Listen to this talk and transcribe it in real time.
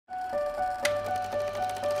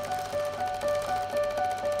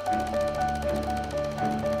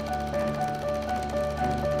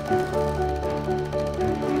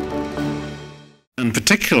and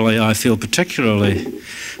particularly, I feel particularly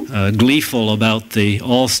gleeful about the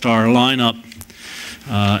all-star lineup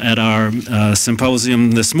at our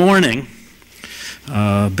symposium this morning,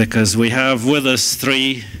 because we have with us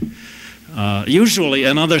three. Usually,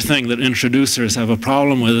 another thing that introducers have a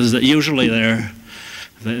problem with is that usually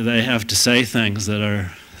they have to say things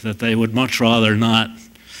that they would much rather not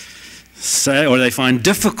say, or they find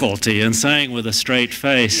difficulty in saying with a straight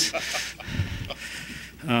face.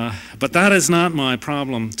 But that is not my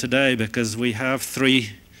problem today, because we have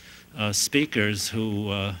three speakers who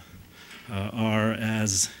are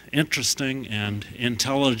as interesting and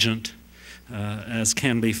intelligent as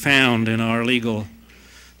can be found in our legal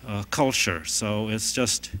culture. So it's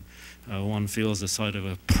just one feels a sort of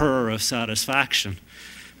a purr of satisfaction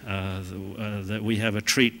that we have a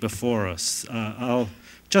treat before us. I'll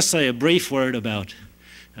just say a brief word about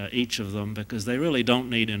each of them, because they really don't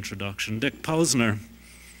need introduction. Dick Posner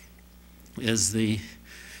is the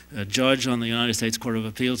judge on the United States Court of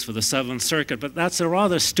Appeals for the Seventh Circuit, but that's a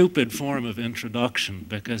rather stupid form of introduction,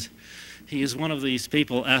 because he is one of these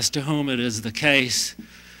people as to whom it is the case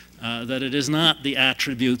that it is not the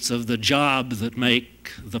attributes of the job that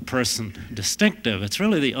make the person distinctive. It's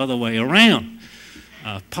really the other way around.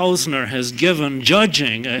 Posner has given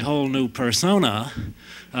judging a whole new persona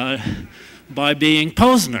by being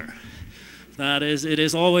Posner. That is, it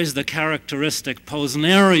is always the characteristic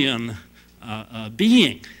Posnerian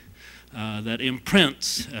being that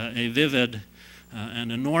imprints a vivid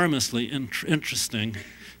and enormously interesting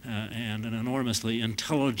and an enormously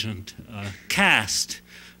intelligent cast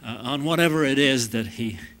on whatever it is that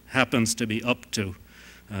he happens to be up to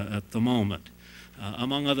at the moment.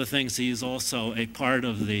 Among other things, he is also a part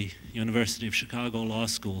of the University of Chicago Law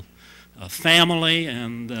School family,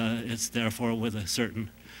 and it's therefore with a certain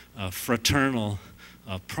fraternal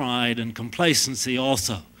pride and complacency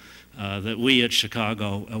also that we at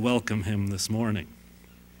Chicago welcome him this morning.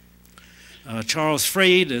 Charles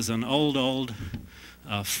Freed is an old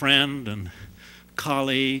friend and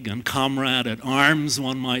colleague and comrade at arms,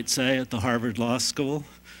 one might say, at the Harvard Law School,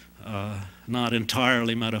 not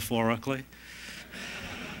entirely metaphorically.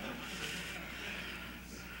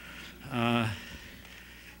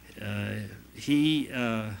 He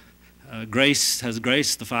has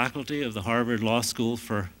graced the faculty of the Harvard Law School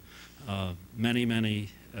for many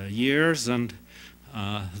years, and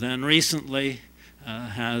then recently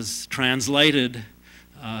has translated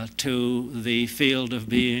to the field of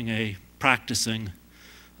being a practicing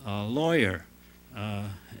lawyer.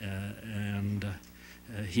 And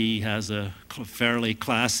he has a fairly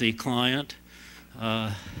classy client,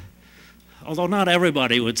 although not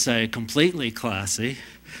everybody would say completely classy.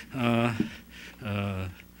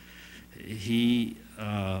 He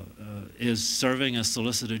is serving as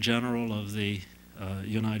Solicitor General of the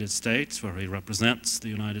United States, where he represents the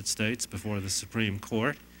United States before the Supreme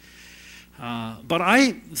Court. But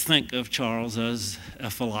I think of Charles as a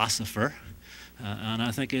philosopher, and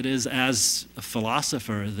I think it is as a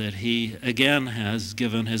philosopher that he again has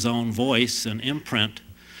given his own voice and imprint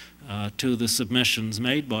to the submissions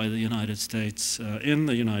made by the United States in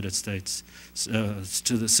the United States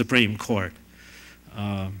to the Supreme Court.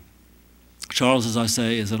 Charles, as I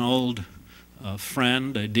say, is an old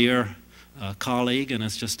friend, a dear colleague, and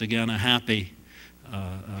it's just again a happy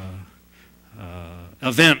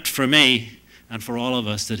event for me and for all of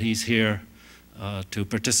us that he's here to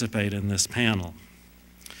participate in this panel.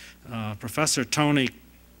 Professor Tony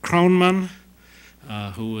Kronman,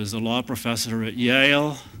 who is a law professor at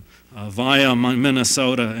Yale via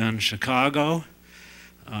Minnesota and Chicago.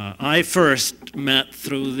 I first met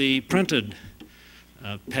through the printed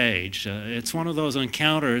page. It's one of those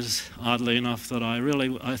encounters, oddly enough, that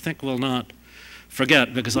I think will not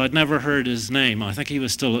forget, because I'd never heard his name. I think he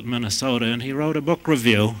was still at Minnesota, and he wrote a book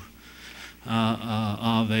review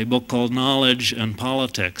of a book called Knowledge and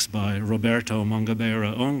Politics by Roberto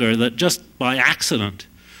Mungabera Unger that just by accident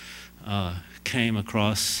came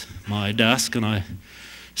across my desk, and I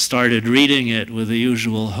started reading it with the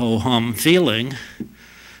usual ho-hum feeling,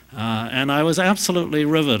 and I was absolutely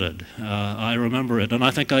riveted. I remember it, and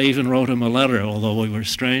I think I even wrote him a letter, although we were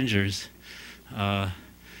strangers,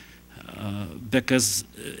 because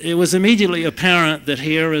it was immediately apparent that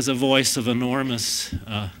here is a voice of enormous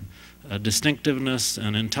distinctiveness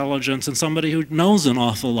and intelligence, and somebody who knows an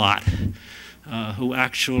awful lot, who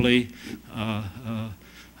actually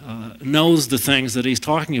knows the things that he's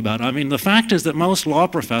talking about. I mean, the fact is that most law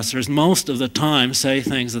professors, most of the time, say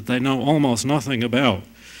things that they know almost nothing about.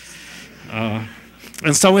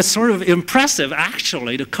 And so it's sort of impressive,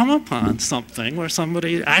 actually, to come upon something where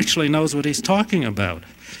somebody actually knows what he's talking about.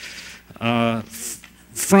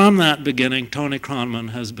 from that beginning, Tony Kronman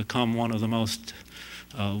has become one of the most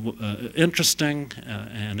interesting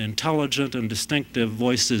and intelligent and distinctive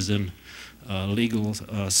voices in legal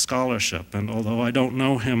scholarship. And although I don't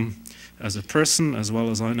know him as a person, as well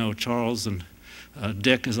as I know Charles and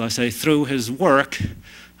Dick, as I say, through his work,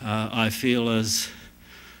 I feel as,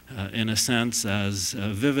 in a sense, as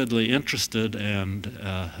vividly interested and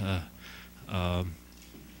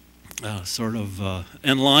sort of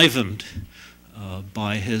enlivened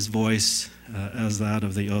by his voice as that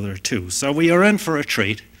of the other two. So we are in for a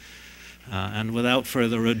treat, and without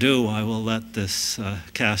further ado, I will let this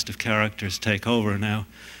cast of characters take over now.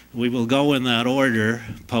 We will go in that order: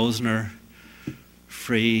 Posner,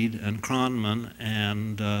 Fried, and Kronman,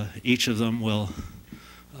 and each of them will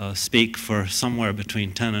speak for somewhere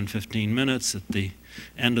between 10 and 15 minutes. At the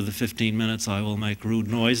end of the 15 minutes, I will make rude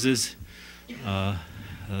noises.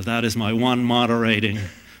 That is my one moderating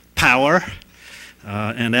power.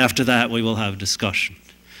 And after that, we will have discussion.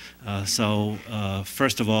 So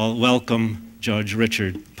first of all, welcome Judge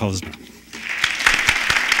Richard Posner.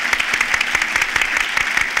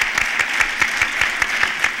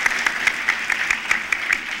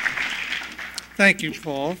 Thank you,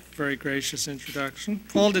 Paul. Very gracious introduction.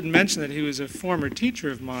 Paul didn't mention that he was a former teacher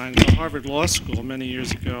of mine at the Harvard Law School many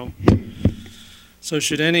years ago. So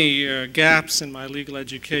should any gaps in my legal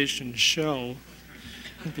education show,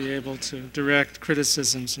 I'll be able to direct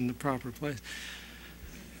criticisms in the proper place.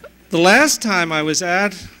 The last time I was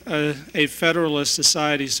at a Federalist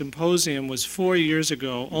Society symposium was 4 years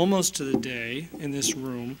ago, almost to the day, in this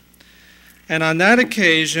room. And on that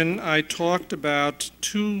occasion, I talked about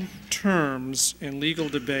two terms in legal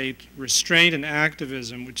debate, restraint and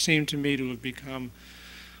activism, which seemed to me to have become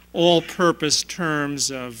all-purpose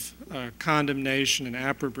terms of condemnation and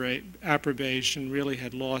approbation, really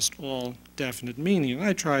had lost all definite meaning.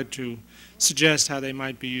 I tried to suggest how they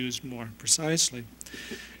might be used more precisely.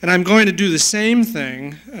 And I'm going to do the same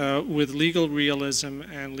thing with legal realism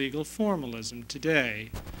and legal formalism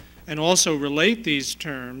today, and also relate these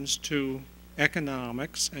terms to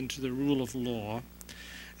economics and to the rule of law,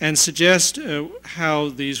 and suggest how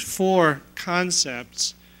these four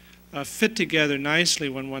concepts fit together nicely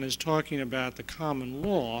when one is talking about the common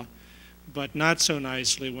law, but not so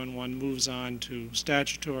nicely when one moves on to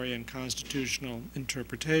statutory and constitutional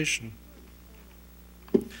interpretation.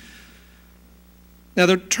 Now,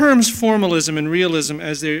 the terms formalism and realism,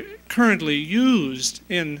 as they're currently used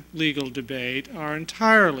in legal debate, are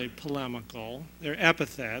entirely polemical. They're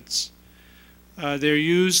epithets. They're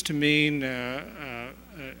used to mean a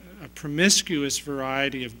promiscuous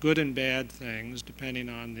variety of good and bad things, depending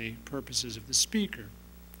on the purposes of the speaker.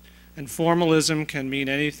 And formalism can mean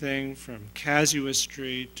anything from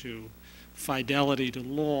casuistry to fidelity to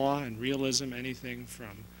law, and realism anything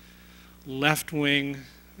from left-wing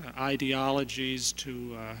ideologies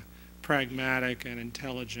to pragmatic and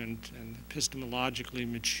intelligent and epistemologically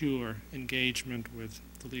mature engagement with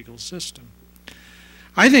the legal system.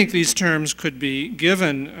 I think these terms could be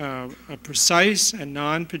given a precise and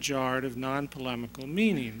non-pejorative, non-polemical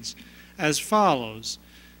meanings as follows.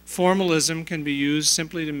 Formalism can be used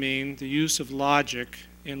simply to mean the use of logic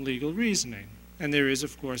in legal reasoning, and there is,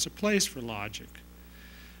 of course, a place for logic.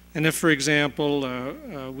 And if, for example,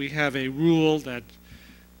 we have a rule that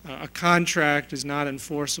a contract is not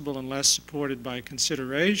enforceable unless supported by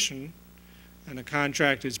consideration, and a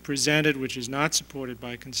contract is presented which is not supported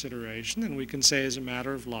by consideration, then we can say as a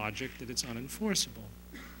matter of logic that it's unenforceable.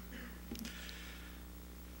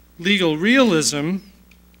 Legal realism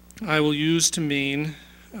I will use to mean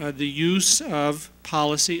the use of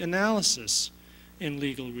policy analysis in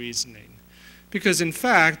legal reasoning. Because in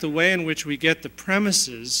fact, the way in which we get the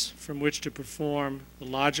premises from which to perform the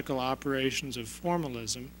logical operations of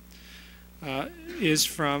formalism is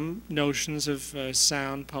from notions of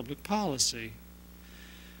sound public policy.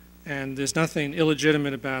 And there's nothing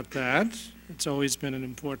illegitimate about that. It's always been an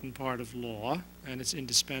important part of law, and it's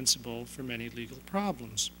indispensable for many legal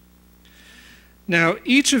problems. Now,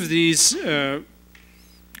 each of these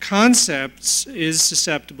concepts is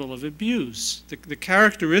susceptible of abuse. The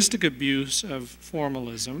characteristic abuse of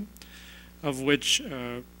formalism, of which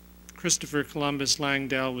Christopher Columbus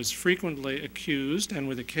Langdell was frequently accused, and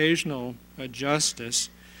with occasional justice,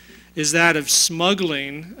 is that of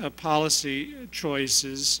smuggling policy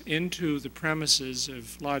choices into the premises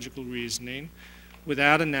of logical reasoning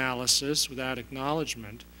without analysis, without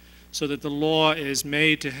acknowledgement, so that the law is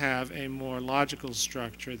made to have a more logical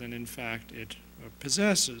structure than in fact it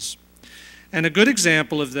possesses. And a good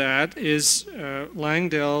example of that is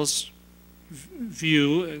Langdell's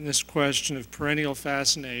view in this question of perennial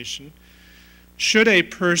fascination, should a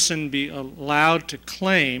person be allowed to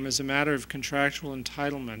claim, as a matter of contractual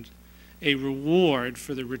entitlement, a reward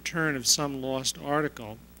for the return of some lost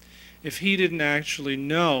article if he didn't actually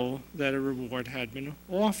know that a reward had been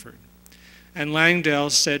offered? And Langdell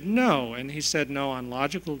said no, and he said no on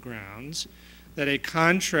logical grounds, that a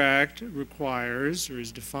contract requires, or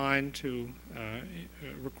is defined to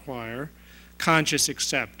require, conscious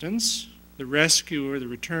acceptance. The rescuer, the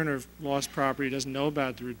returner of lost property, doesn't know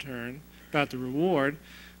about the return, about the reward,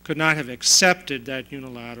 could not have accepted that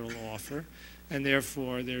unilateral offer, and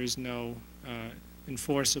therefore there is no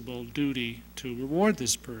enforceable duty to reward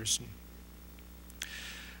this person.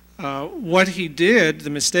 What he did, the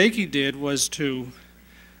mistake he did, was to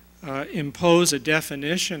impose a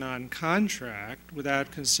definition on contract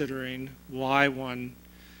without considering why one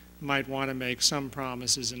might want to make some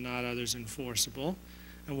promises and not others enforceable,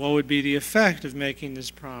 and what would be the effect of making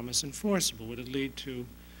this promise enforceable. Would it lead to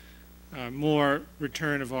more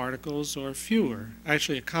return of articles or fewer?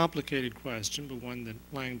 Actually a complicated question, but one that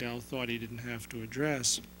Langdell thought he didn't have to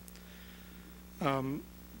address.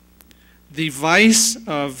 The vice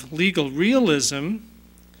of legal realism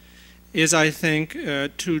is, I think,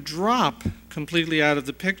 to drop completely out of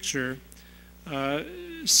the picture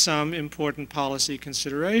some important policy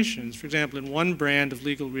considerations. For example, in one brand of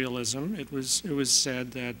legal realism, it was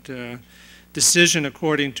said that decision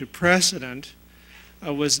according to precedent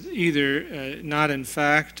was either not in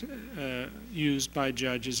fact used by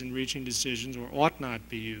judges in reaching decisions or ought not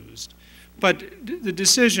be used. But the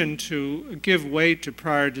decision to give weight to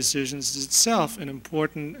prior decisions is itself an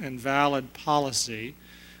important and valid policy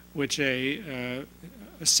which a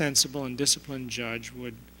sensible and disciplined judge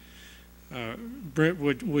would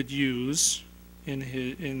use in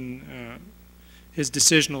his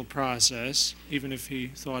decisional process, even if he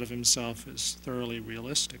thought of himself as thoroughly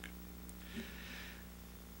realistic.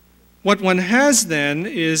 What one has then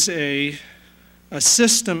is a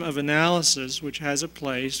system of analysis which has a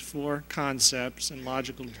place for concepts and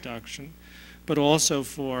logical deduction, but also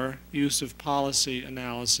for use of policy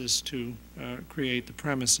analysis to create the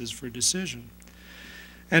premises for decision.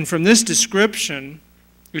 And from this description,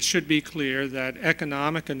 it should be clear that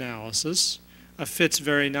economic analysis fits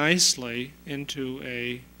very nicely into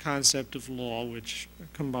a concept of law which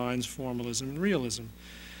combines formalism and realism.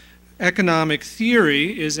 Economic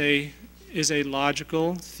theory is a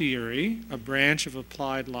logical theory, a branch of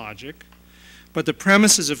applied logic, but the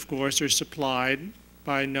premises, of course, are supplied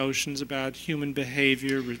by notions about human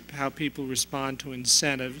behavior, how people respond to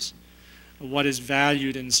incentives, what is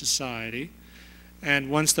valued in society. And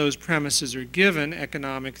once those premises are given,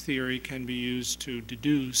 economic theory can be used to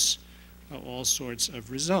deduce all sorts of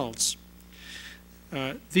results.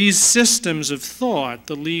 These systems of thought,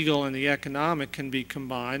 the legal and the economic, can be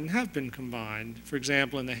combined and have been combined. For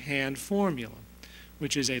example, in the Hand formula,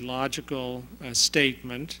 which is a logical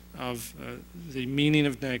statement of the meaning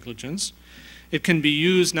of negligence. It can be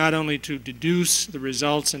used not only to deduce the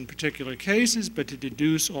results in particular cases, but to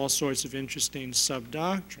deduce all sorts of interesting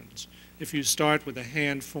sub-doctrines. If you start with a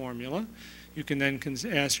Hand formula, you can then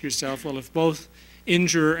ask yourself, well, if both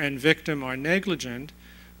injurer and victim are negligent,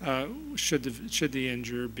 should the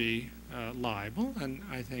injurer be liable? And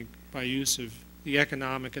I think by use of the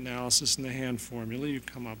economic analysis in the Hand formula, you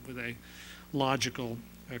come up with a logical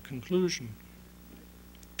conclusion.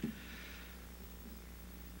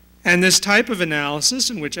 And this type of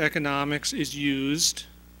analysis, in which economics is used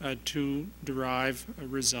to derive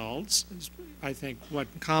results, is, I think, what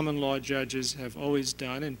common law judges have always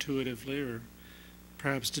done intuitively, or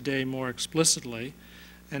perhaps today more explicitly,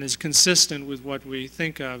 and is consistent with what we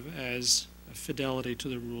think of as fidelity to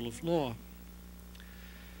the rule of law.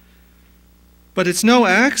 But it's no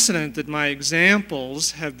accident that my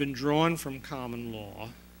examples have been drawn from common law,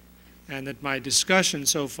 and that my discussion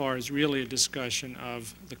so far is really a discussion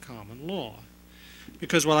of the common law.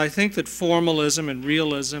 Because while I think that formalism and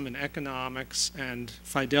realism and economics and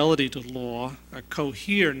fidelity to law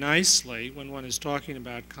cohere nicely when one is talking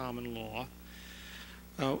about common law,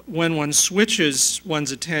 when one switches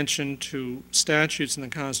one's attention to statutes in the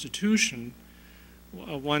Constitution,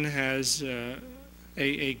 one has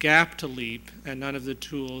a gap to leap, and none of the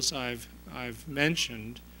tools I've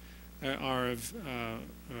mentioned are of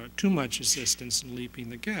too much assistance in leaping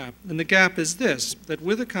the gap. And the gap is this, that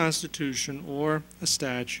with a Constitution or a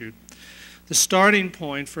statute, the starting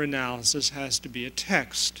point for analysis has to be a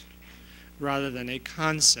text rather than a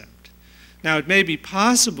concept. Now, it may be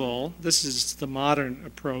possible, this is the modern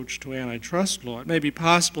approach to antitrust law, it may be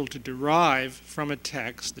possible to derive from a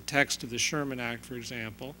text, the text of the Sherman Act, for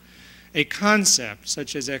example, a concept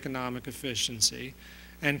such as economic efficiency,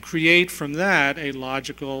 and create from that a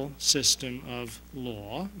logical system of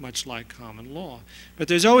law, much like common law. But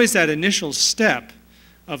there's always that initial step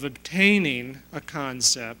of obtaining a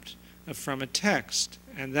concept from a text.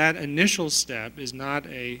 And that initial step is not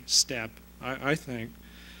a step, I think,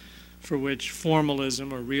 for which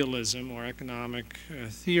formalism or realism or economic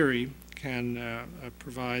theory can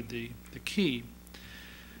provide the key.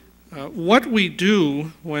 What we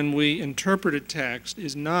do when we interpret a text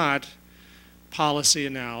is not policy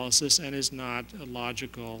analysis and is not a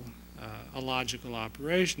logical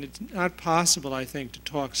operation. It's not possible, I think, to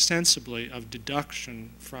talk sensibly of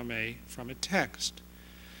deduction from a text.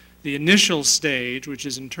 The initial stage, which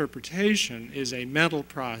is interpretation, is a mental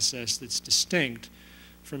process that's distinct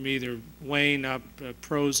from either weighing up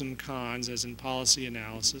pros and cons, as in policy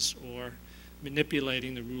analysis, or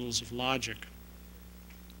manipulating the rules of logic.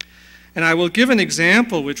 And I will give an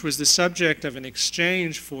example which was the subject of an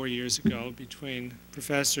exchange 4 years ago between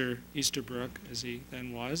Professor Easterbrook, as he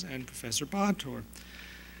then was, and Professor Bator.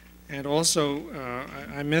 And also,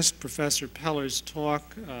 I missed Professor Peller's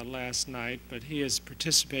talk last night, but he has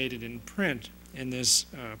participated in print in this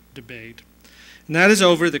debate. And that is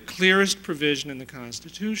over the clearest provision in the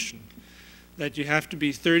Constitution, that you have to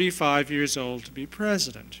be 35 years old to be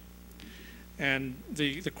president. And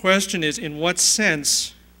the question is, in what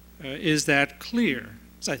sense is that clear?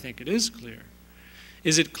 Because I think it is clear.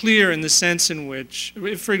 Is it clear in the sense in which,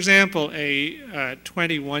 if, for example, a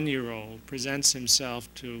 21-year-old presents himself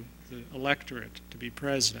to the electorate to be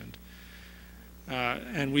president,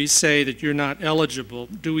 and we say that you're not eligible,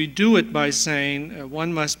 do we do it by saying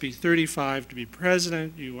one must be 35 to be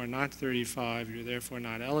president, you are not 35, you're therefore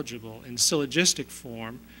not eligible, in syllogistic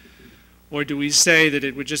form? Or do we say that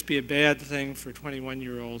it would just be a bad thing for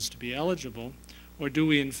 21-year-olds to be eligible? Or do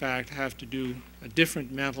we, in fact, have to do a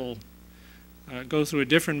different mental, go through a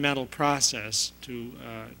different mental process to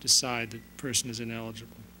decide that the person is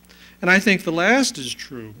ineligible? And I think the last is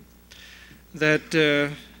true,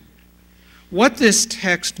 that what this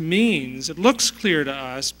text means, it looks clear to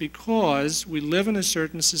us because we live in a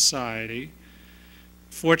certain society,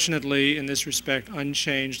 fortunately, in this respect,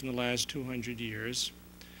 unchanged in the last 200 years,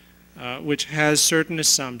 which has certain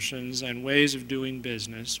assumptions and ways of doing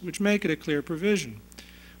business which make it a clear provision.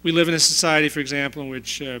 We live in a society, for example, in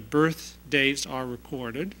which birth dates are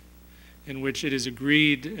recorded, in which it is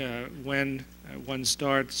agreed when one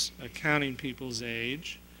starts counting people's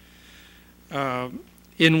age,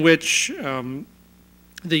 in which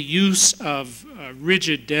the use of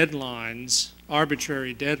rigid deadlines,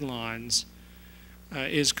 arbitrary deadlines,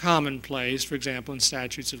 is commonplace, for example, in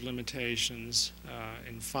statutes of limitations,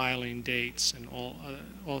 in filing dates, and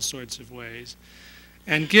all sorts of ways.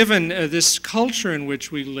 And given this culture in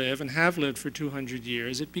which we live and have lived for 200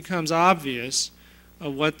 years, it becomes obvious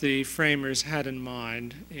what the framers had in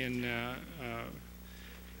mind in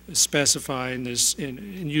specifying this,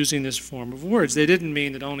 in using this form of words. They didn't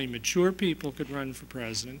mean that only mature people could run for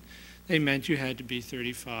president. They meant you had to be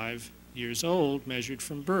 35 years old, measured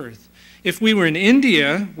from birth. If we were in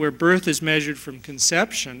India, where birth is measured from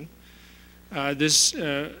conception,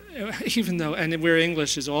 even though, and where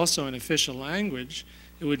English is also an official language,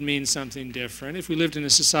 it would mean something different. If we lived in a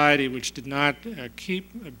society which did not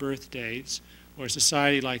keep birth dates, or a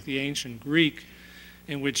society like the ancient Greek,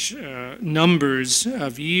 in which numbers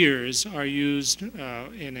of years are used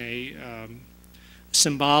in a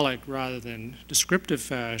symbolic rather than descriptive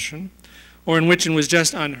fashion, or in which it was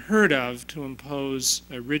just unheard of to impose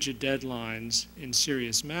rigid deadlines in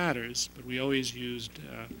serious matters, but we always used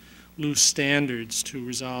loose standards to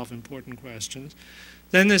resolve important questions,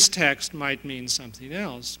 then this text might mean something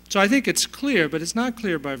else. So I think it's clear, but it's not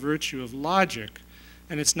clear by virtue of logic,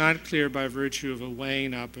 and it's not clear by virtue of a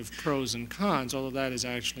weighing up of pros and cons, although that is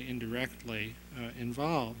actually indirectly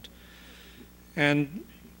involved. And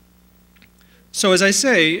so, as I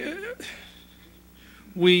say,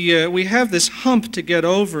 we have this hump to get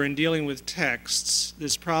over in dealing with texts,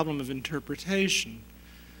 this problem of interpretation.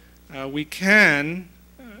 We can,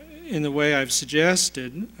 in the way I've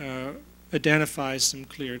suggested, identify some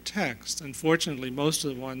clear texts. Unfortunately, most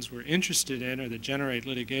of the ones we're interested in or that generate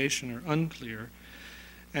litigation are unclear,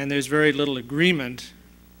 and there's very little agreement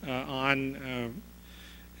on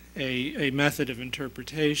a method of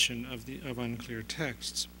interpretation of unclear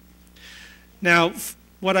texts. Now,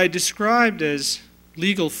 what I described as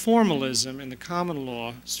legal formalism in the common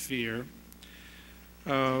law sphere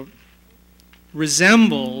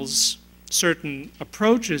resembles certain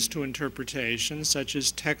approaches to interpretation, such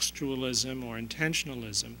as textualism or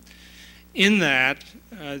intentionalism, in that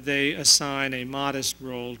they assign a modest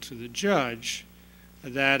role to the judge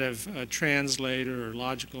that of a translator or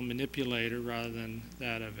logical manipulator rather than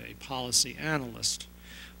that of a policy analyst.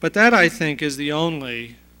 But that, I think, is the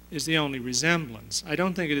only resemblance. I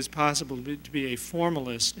don't think it is possible to be a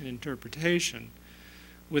formalist in interpretation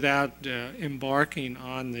without embarking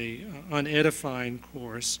on the unedifying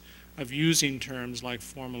course of using terms like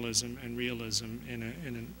formalism and realism in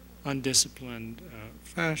an undisciplined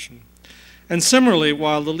fashion. And similarly,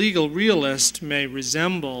 while the legal realist may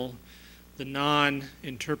resemble the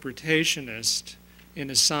non-interpretationist in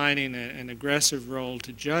assigning an aggressive role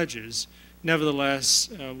to judges, nevertheless,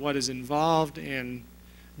 what is involved in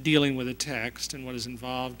dealing with a text and what is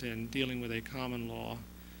involved in dealing with a common law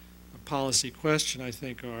policy question, I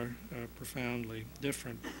think, are profoundly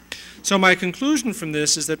different. So my conclusion from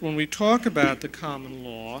this is that when we talk about the common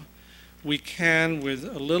law, we can, with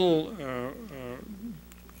a little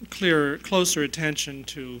closer attention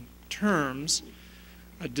to terms,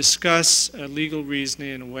 discuss legal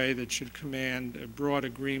reasoning in a way that should command a broad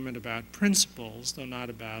agreement about principles, though not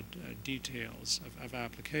about details of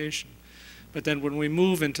application. But then when we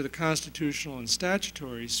move into the constitutional and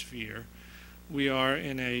statutory sphere, we are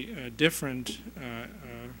in a different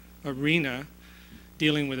arena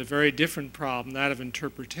dealing with a very different problem, that of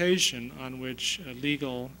interpretation, on which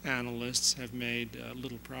legal analysts have made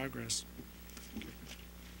little progress.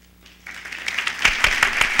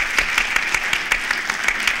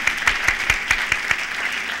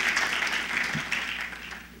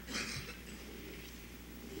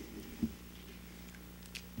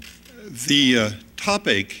 The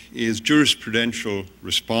topic is jurisprudential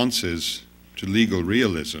responses to legal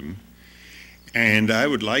realism, and I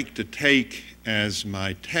would like to take as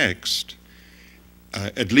my text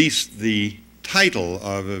at least the title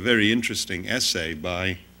of a very interesting essay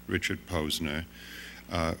by Richard Posner,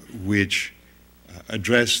 which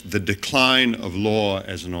addressed the decline of law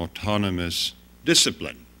as an autonomous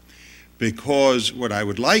discipline. Because what I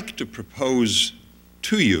would like to propose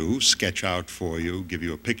to you, sketch out for you, give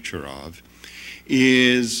you a picture of,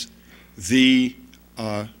 is the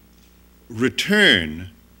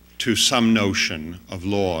return to some notion of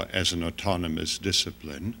law as an autonomous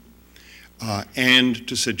discipline, and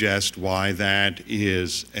to suggest why that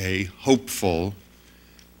is a hopeful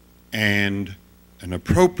and an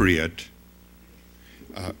appropriate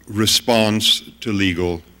response to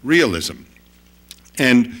legal realism.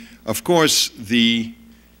 And of course, the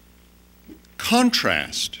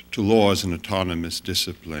contrast to law as an autonomous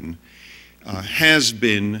discipline has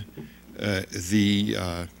been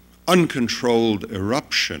the uncontrolled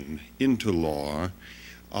eruption into law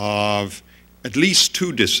of at least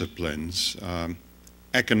two disciplines,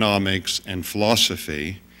 economics and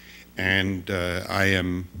philosophy, and I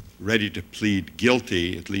am ready to plead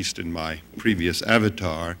guilty, at least in my previous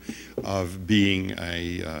avatar, of being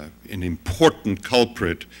an important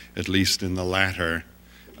culprit, at least in the latter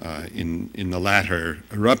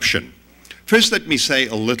eruption. First, let me say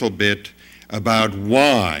a little bit about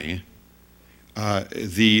why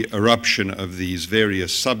the eruption of these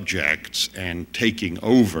various subjects and taking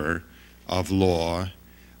over of law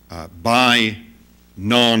by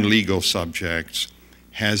non-legal subjects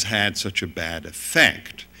has had such a bad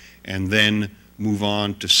effect, and then move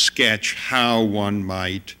on to sketch how one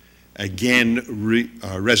might again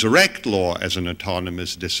resurrect law as an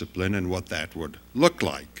autonomous discipline and what that would look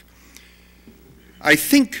like. I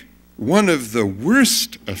think one of the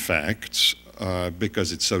worst effects,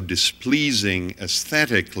 because it's so displeasing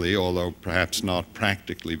aesthetically, although perhaps not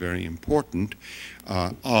practically very important,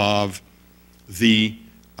 of the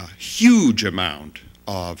huge amount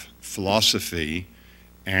of philosophy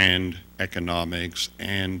and economics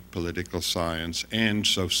and political science and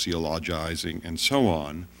sociologizing and so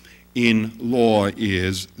on in law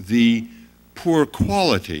is the poor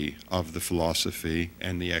quality of the philosophy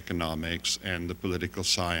and the economics and the political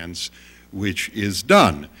science which is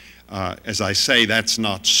done. As I say, that's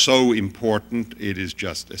not so important. It is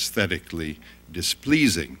just aesthetically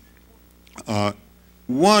displeasing.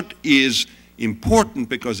 What is important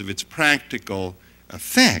because of its practical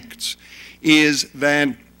effects is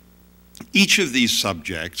that each of these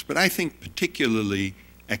subjects, but I think particularly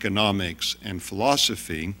economics and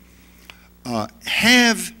philosophy,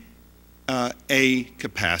 have a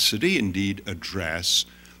capacity, indeed address,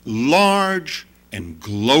 large and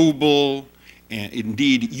global and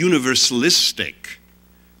indeed universalistic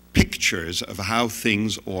pictures of how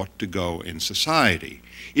things ought to go in society.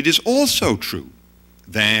 It is also true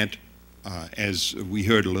that, as we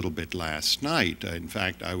heard a little bit last night, in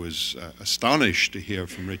fact, I was astonished to hear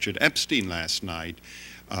from Richard Epstein last night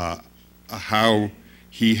how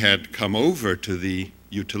he had come over to the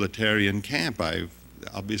utilitarian camp. I've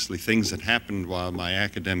obviously things that happened while my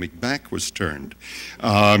academic back was turned.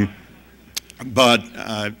 But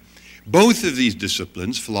both of these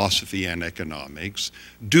disciplines, philosophy and economics,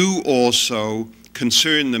 do also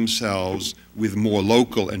concern themselves with more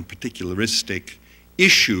local and particularistic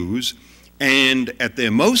issues, and at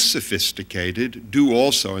their most sophisticated do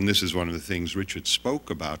also, and this is one of the things Richard spoke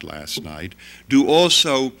about last night, do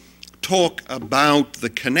also talk about the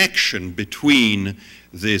connection between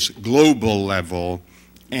this global level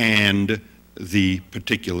and the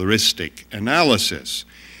particularistic analysis.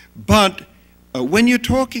 But when you're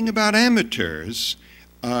talking about amateurs,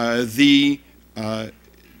 the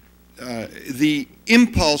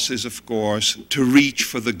impulse is, of course, to reach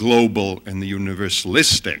for the global and the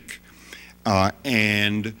universalistic,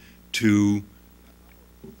 and to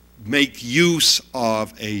make use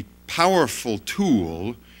of a powerful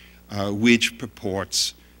tool which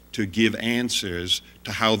purports to give answers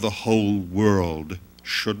to how the whole world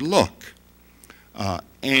should look.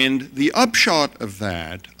 And the upshot of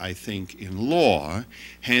that, I think, in law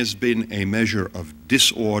has been a measure of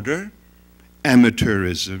disorder,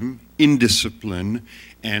 amateurism, indiscipline,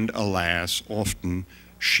 and, alas, often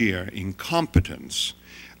sheer incompetence.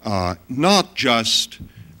 Not just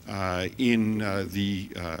in the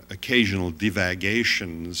occasional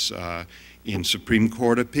divagations in Supreme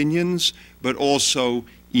Court opinions, but also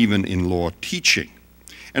even in law teaching.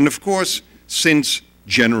 And of course, since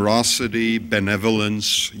generosity,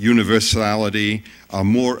 benevolence, universality are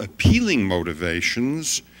more appealing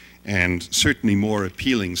motivations, and certainly more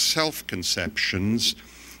appealing self-conceptions,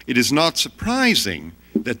 it is not surprising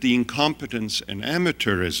that the incompetence and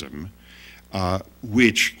amateurism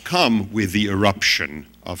which come with the eruption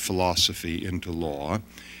of philosophy into law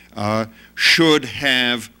should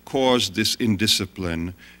have caused this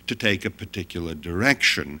indiscipline to take a particular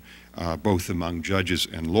direction, both among judges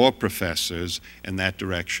and law professors, and that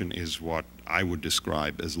direction is what I would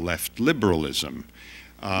describe as left liberalism.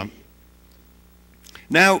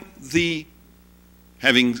 Now,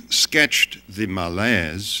 having sketched the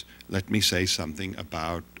malaise, let me say something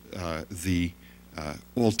about the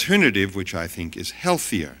alternative, which I think is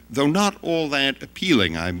healthier, though not all that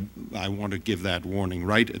appealing. I want to give that warning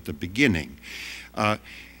right at the beginning.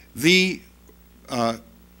 The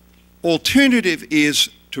alternative is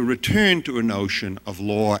to return to a notion of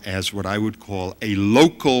law as what I would call a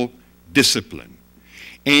local discipline.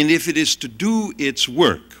 And if it is to do its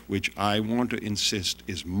work, which I want to insist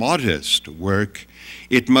is modest work,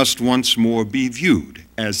 it must once more be viewed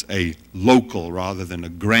as a local rather than a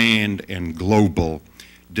grand and global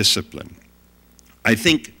discipline. I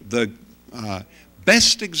think the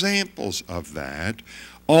best examples of that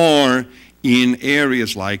are in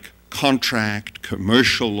areas like contract,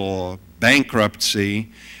 commercial law, bankruptcy,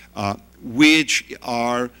 which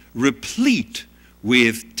are replete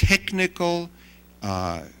with technical,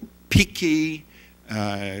 picky,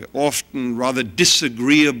 often rather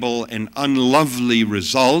disagreeable and unlovely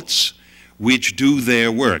results which do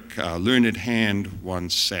their work. Learned Hand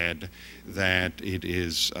once said that it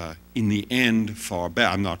is in the end far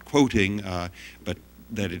better, I'm not quoting, but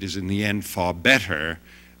that it is in the end far better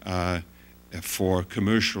for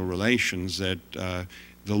commercial relations that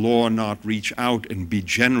the law not reach out and be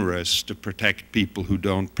generous to protect people who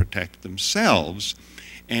don't protect themselves.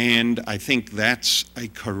 And I think that's a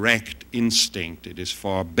correct instinct. It is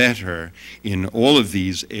far better in all of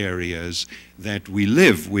these areas that we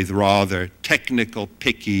live with rather technical,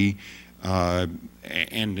 picky, and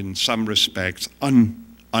in some respects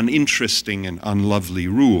uninteresting and unlovely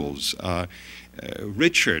rules.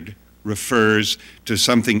 Richard refers to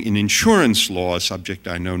something in insurance law, a subject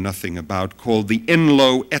I know nothing about, called the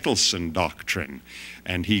Enloe-Etelson doctrine.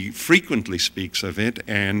 And he frequently speaks of it,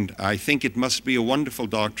 and I think it must be a wonderful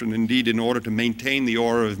doctrine. Indeed, in order to maintain the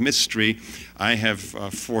aura of mystery, I have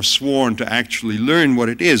forsworn to actually learn what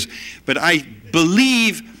it is. But I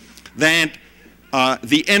believe that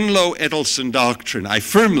the Enloe-Etelson doctrine, I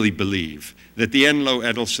firmly believe that the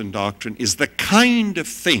Enloe-Etelson doctrine is the kind of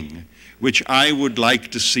thing which I would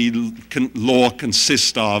like to see law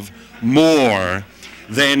consist of more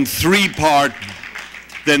than three-part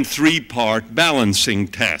balancing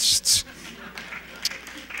tests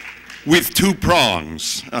with two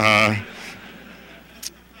prongs.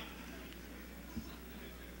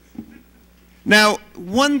 Now,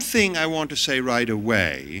 one thing I want to say right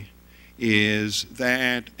away is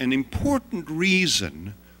that an important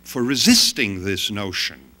reason for resisting this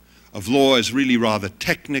notion of law as really rather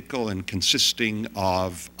technical and consisting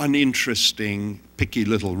of uninteresting, picky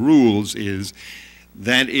little rules is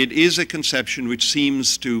that it is a conception which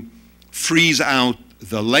seems to freeze out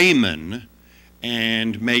the layman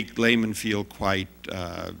and make laymen feel quite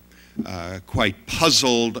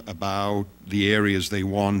puzzled about the areas they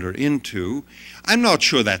wander into. I'm not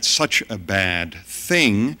sure that's such a bad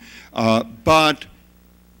thing, but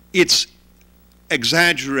it's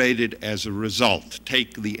exaggerated as a result.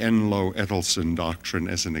 Take the Enloe-Edelson doctrine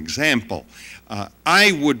as an example.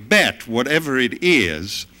 I would bet, whatever it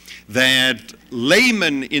is, that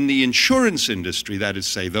laymen in the insurance industry, that is,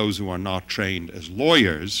 say, those who are not trained as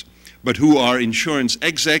lawyers, but who are insurance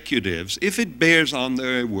executives, if it bears on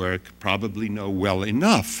their work, probably know well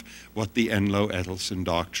enough what the Enloe-Edelson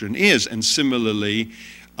doctrine is. And similarly,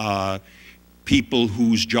 people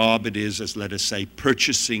whose job it is as, let us say,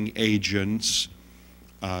 purchasing agents,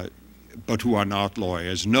 but who are not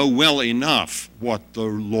lawyers, know well enough what the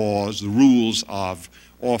laws, the rules of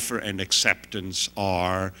offer and acceptance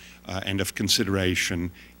are, and of consideration,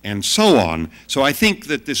 and so on. So I think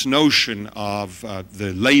that this notion of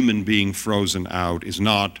the layman being frozen out is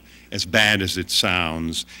not as bad as it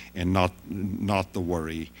sounds, and not the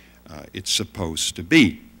worry it's supposed to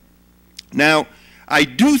be. Now, I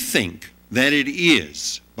do think that it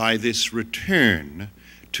is, by this return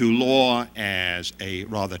to law as a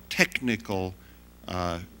rather technical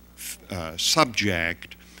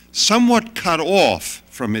subject, somewhat cut off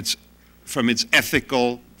from its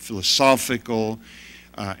ethical, philosophical,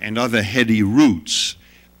 and other heady roots,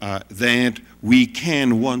 that we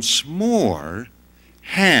can once more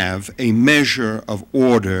have a measure of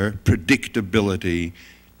order, predictability,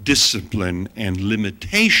 discipline, and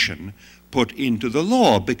limitation put into the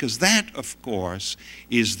law, because that, of course,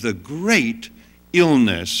 is the great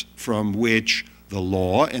illness from which the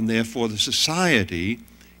law, and therefore the society,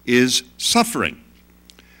 is suffering.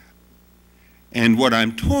 And what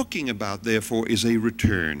I'm talking about, therefore, is a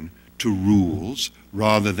return to rules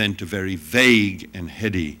rather than to very vague and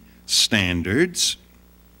heady standards.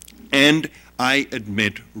 And I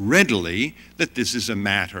admit readily that this is a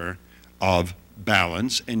matter of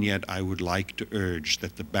balance, and yet I would like to urge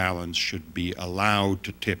that the balance should be allowed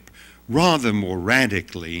to tip rather more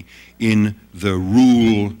radically in the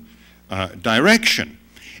rule direction.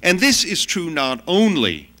 And this is true not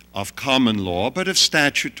only of common law, but of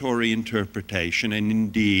statutory interpretation, and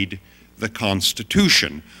indeed the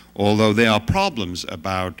Constitution, although there are problems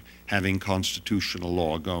about having constitutional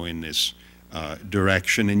law go in this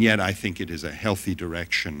direction, and yet I think it is a healthy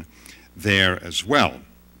direction there as well.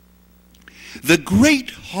 The great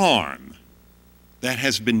harm that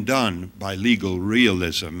has been done by legal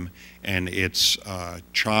realism and its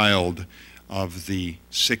child of the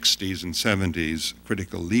 60s and 70s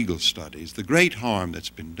critical legal studies, the great harm that's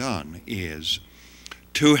been done is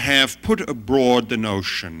to have put abroad the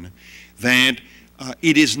notion that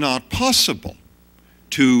it is not possible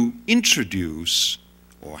to introduce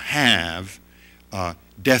or have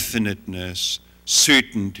definiteness,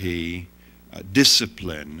 certainty,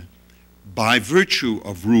 discipline by virtue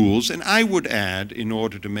of rules, and I would add, in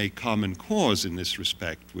order to make common cause in this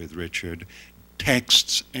respect with Richard,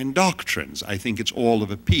 texts and doctrines. I think it's all of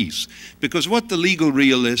a piece, because what the legal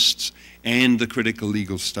realists and the critical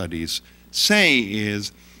legal studies say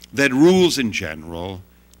is that rules in general,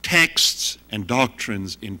 texts and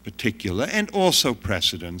doctrines in particular, and also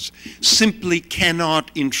precedents, simply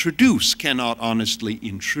cannot honestly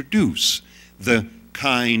introduce the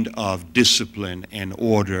kind of discipline and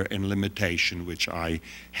order and limitation which I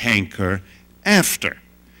hanker after.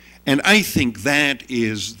 And I think that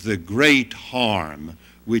is the great harm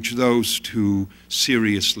which those two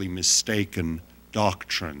seriously mistaken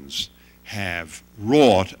doctrines have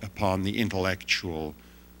wrought upon the intellectual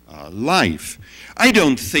life. I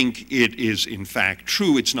don't think it is in fact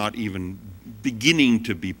true, it's not even beginning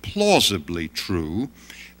to be plausibly true,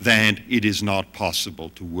 that it is not possible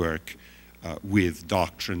to work with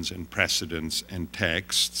doctrines and precedents and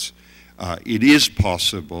texts. It is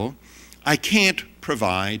possible. I can't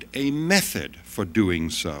provide a method for doing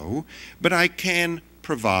so, but I can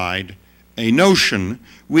provide a notion,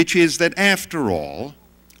 which is that after all,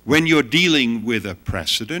 when you're dealing with a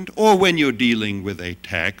precedent, or when you're dealing with a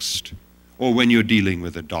text, or when you're dealing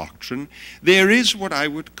with a doctrine, there is what I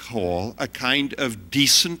would call a kind of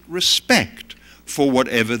decent respect for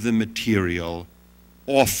whatever the material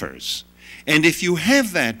offers. And if you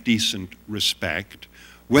have that decent respect,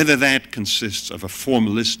 whether that consists of a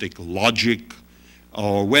formalistic logic,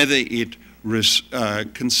 or whether it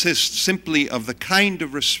consists simply of the kind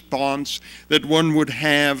of response that one would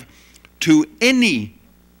have to any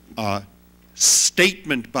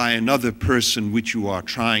statement by another person which you are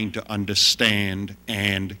trying to understand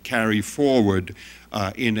and carry forward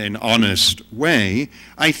in an honest way,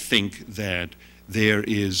 I think that there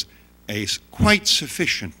is a quite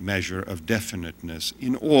sufficient measure of definiteness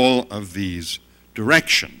in all of these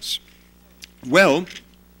directions. Well,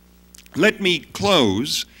 let me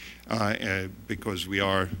close, because we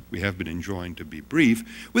have been enjoined to be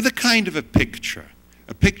brief, with a kind of a picture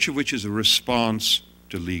which is a response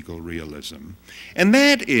to legal realism. And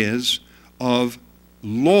that is of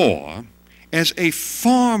law as a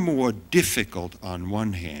far more difficult, on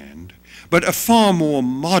one hand, but a far more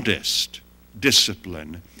modest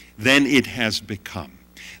discipline than it has become.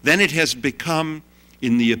 Than it has become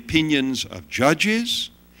in the opinions of judges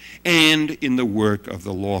and in the work of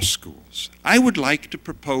the law schools. I would like to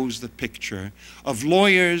propose the picture of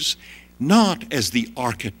lawyers not as the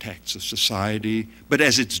architects of society, but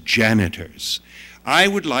as its janitors. I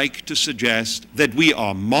would like to suggest that we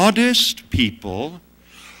are modest people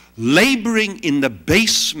laboring in the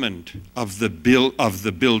basement of the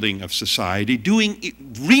building of society,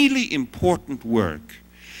 doing really important work,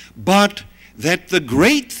 but that the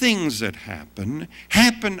great things that happen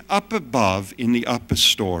up above in the upper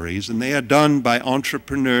stories, and they are done by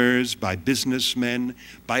entrepreneurs, by businessmen,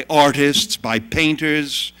 by artists, by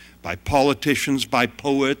painters, by politicians, by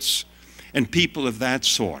poets, and people of that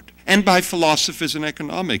sort, and by philosophers and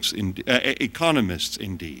economists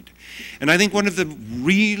indeed. And I think one of the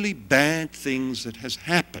really bad things that has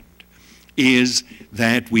happened is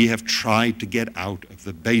that we have tried to get out of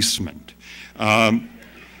the basement.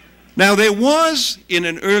 Now, there was, in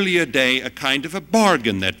an earlier day, a kind of a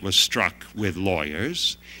bargain that was struck with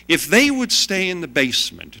lawyers. If they would stay in the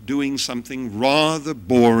basement doing something rather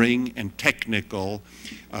boring and technical,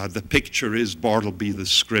 the picture is Bartleby the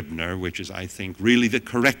Scribner, which is, I think, really the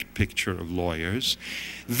correct picture of lawyers,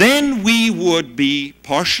 then we would be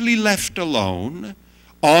partially left alone,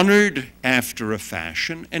 honored after a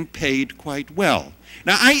fashion, and paid quite well.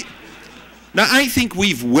 Now, I think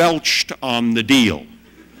we've welched on the deal.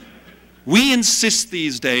 We insist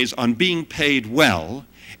these days on being paid well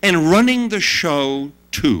and running the show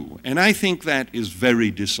too, and I think that is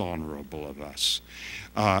very dishonorable of us.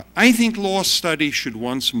 I think law study should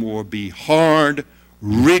once more be hard,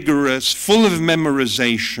 rigorous, full of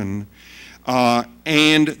memorization,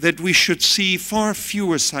 and that we should see far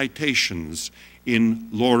fewer citations in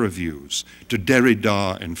law reviews to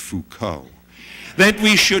Derrida and Foucault. That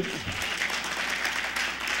we should...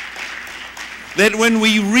 that when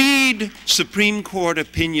we read Supreme Court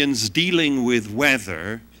opinions dealing with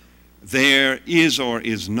whether there is or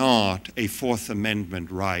is not a Fourth Amendment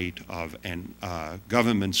right of a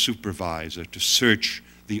government supervisor to search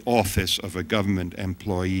the office of a government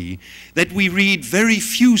employee, that we read very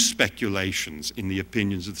few speculations in the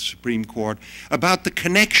opinions of the Supreme Court about the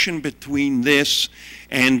connection between this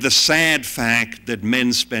and the sad fact that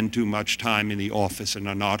men spend too much time in the office and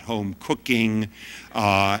are not home cooking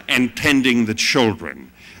and tending the children.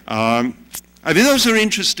 I mean, those are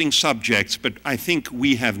interesting subjects, but I think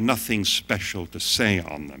we have nothing special to say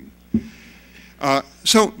on them.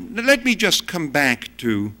 So let me just come back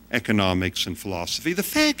to economics and philosophy. The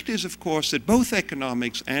fact is, of course, that both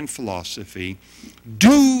economics and philosophy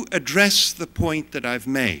do address the point that I've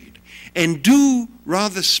made, and do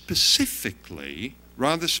rather specifically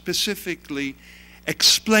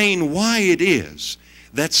explain why it is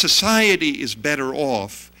that society is better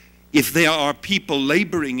off if there are people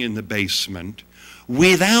laboring in the basement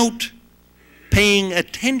without paying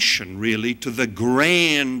attention, really, to the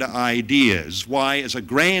grand ideas. Why, as a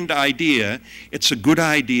grand idea, it's a good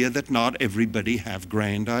idea that not everybody have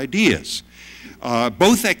grand ideas.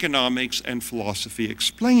 Both economics and philosophy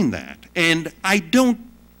explain that. And I don't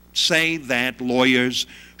say that lawyers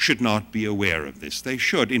should not be aware of this. They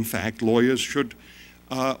should. In fact, lawyers should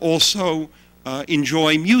also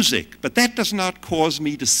enjoy music. But that does not cause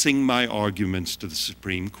me to sing my arguments to the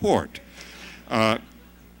Supreme Court.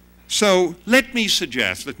 So let me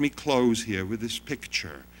close here with this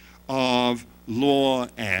picture of law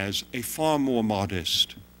as a far more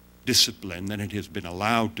modest discipline than it has been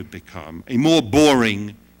allowed to become, a more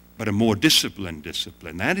boring but a more disciplined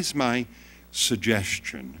discipline. That is my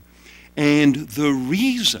suggestion. And the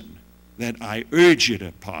reason that I urge it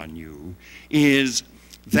upon you is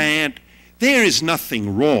that there is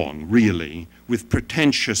nothing wrong, really, with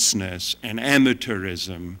pretentiousness and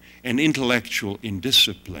amateurism and intellectual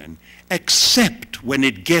indiscipline, except when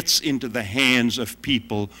it gets into the hands of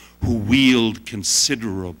people who wield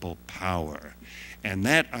considerable power. And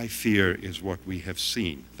that, I fear, is what we have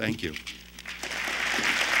seen. Thank you.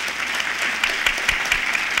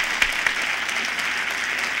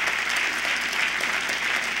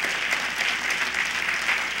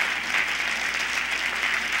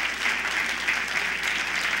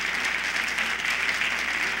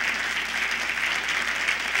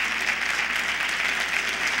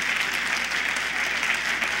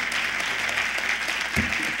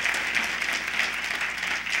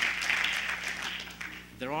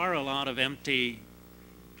 there are a lot of empty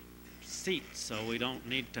seats, so we don't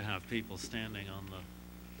need to have people standing on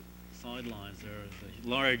the sidelines. There is a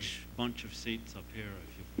large bunch of seats up here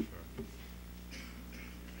if you prefer.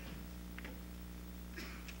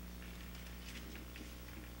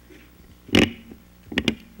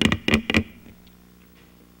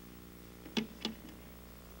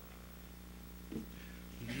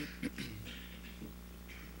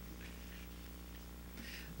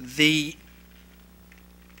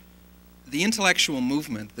 The intellectual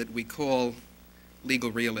movement that we call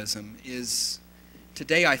legal realism is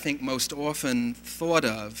today, I think, most often thought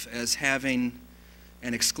of as having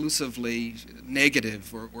an exclusively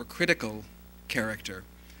negative or critical character.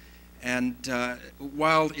 And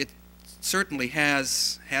while it certainly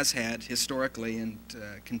has had historically and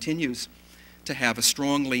continues to have a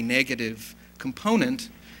strongly negative component,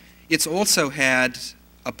 it's also had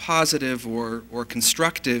a positive or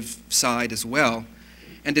constructive side as well.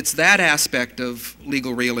 And it's that aspect of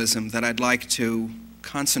legal realism that I'd like to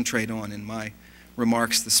concentrate on in my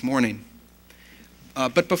remarks this morning.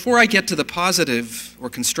 But before I get to the positive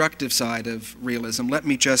or constructive side of realism, let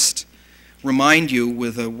me just remind you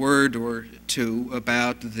with a word or two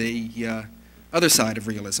about the other side of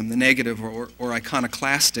realism, the negative or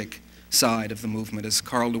iconoclastic side of the movement, as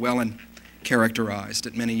Carl Llewellyn characterized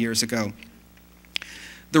it many years ago.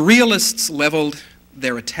 The realists leveled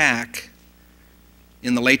their attack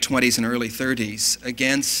in the late 20s and early 30s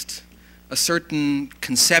against a certain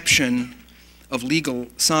conception of legal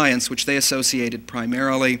science which they associated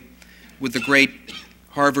primarily with the great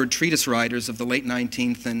Harvard treatise writers of the late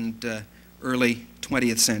 19th and early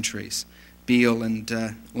 20th centuries, Beale and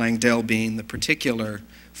Langdell being the particular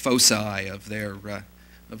foci of their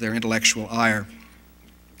intellectual ire.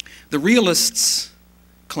 The realists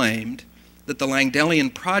claimed that the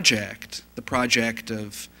Langdellian project, the project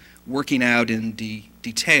of working out in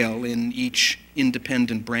detail in each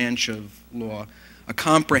independent branch of law a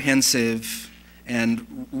comprehensive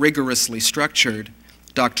and rigorously structured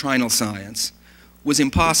doctrinal science, was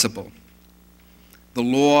impossible. The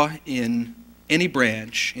law in any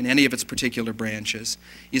branch, in any of its particular branches,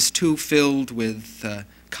 is too filled with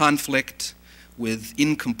conflict, with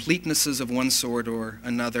incompletenesses of one sort or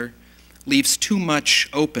another, leaves too much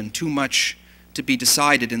open, too much to be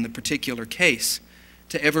decided in the particular case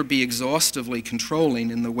to ever be exhaustively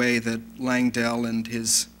controlling in the way that Langdell and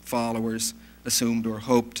his followers assumed or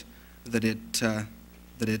hoped that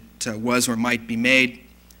it was or might be made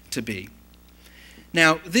to be.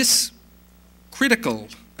 Now, this critical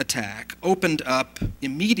attack opened up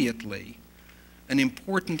immediately an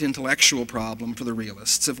important intellectual problem for the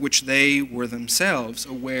realists, of which they were themselves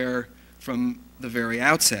aware from the very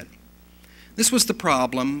outset. This was the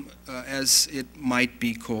problem, as it might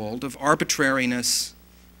be called, of arbitrariness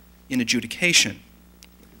in adjudication.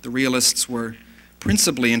 The realists were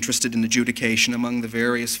principally interested in adjudication among the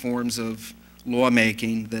various forms of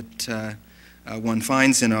lawmaking that one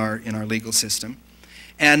finds in our legal system.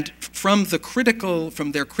 And from their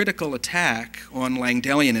critical attack on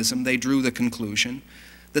Langdellianism, they drew the conclusion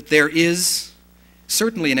that there is,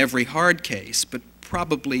 certainly in every hard case, but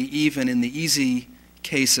probably even in the easy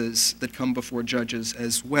cases that come before judges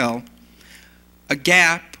as well, a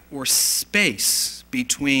gap or space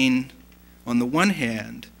between, on the one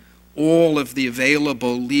hand, all of the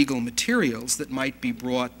available legal materials that might be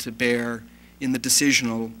brought to bear in the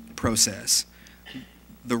decisional process,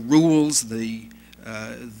 the rules, the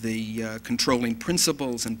controlling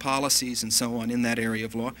principles and policies and so on in that area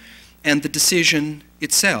of law, and the decision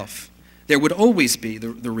itself. There would always be,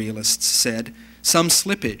 the realists said, some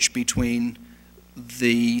slippage between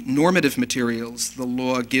the normative materials the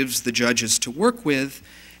law gives the judges to work with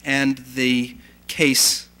and the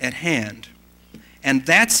case at hand. And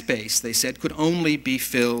that space, they said, could only be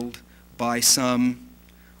filled by some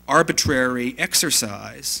arbitrary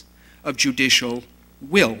exercise of judicial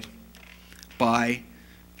will, by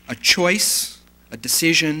a choice, a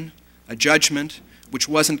decision, a judgment, which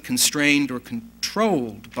wasn't constrained or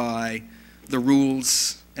controlled by the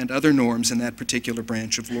rules and other norms in that particular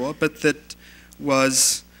branch of law, but that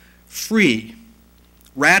was free,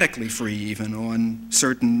 radically free even, on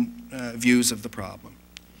certain views of the problem.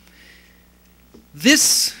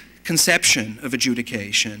 This conception of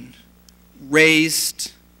adjudication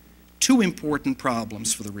raised two important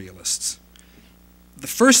problems for the realists. The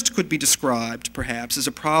first could be described, perhaps, as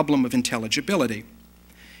a problem of intelligibility.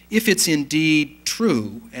 If it's indeed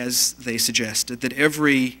true, as they suggested, that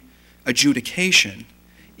every adjudication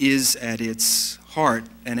is at its heart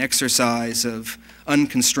an exercise of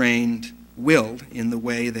unconstrained will in the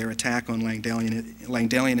way their attack on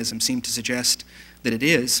Langdellianism seemed to suggest that it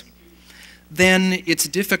is, then it's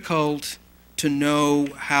difficult to know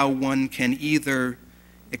how one can either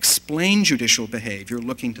explain judicial behavior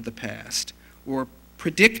looking to the past or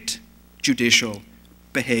predict judicial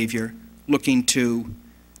behavior looking to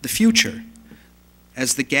the future.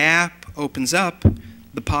 As the gap opens up,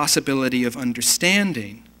 the possibility of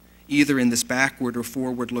understanding, either in this backward or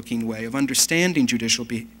forward-looking way, of understanding judicial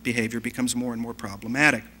behavior becomes more and more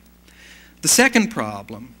problematic. The second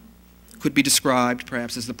problem could be described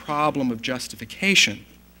perhaps as the problem of justification.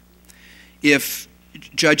 If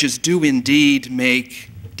judges do indeed make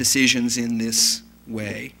decisions in this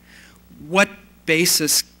way, what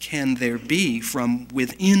basis can there be from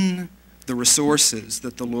within the resources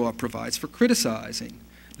that the law provides for criticizing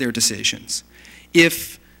their decisions?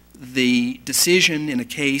 If the decision in a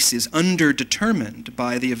case is underdetermined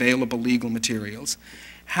by the available legal materials,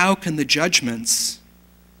 how can the judgments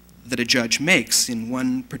that a judge makes in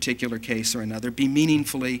one particular case or another be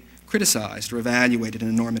meaningfully criticized or evaluated in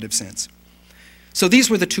a normative sense? So these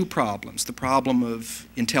were the two problems, the problem of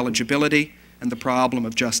intelligibility and the problem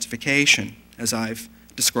of justification, as I've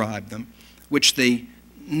described them, which the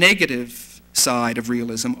negative side of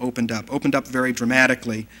realism opened up very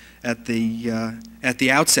dramatically at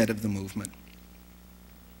the outset of the movement.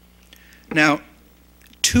 Now,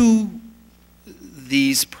 to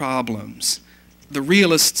these problems, the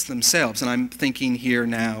realists themselves, and I'm thinking here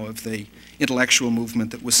now of the intellectual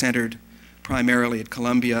movement that was centered primarily at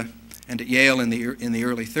Columbia and at Yale in the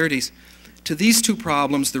early 30s, to these two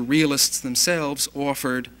problems, the realists themselves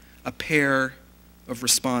offered a pair of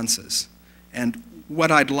responses. And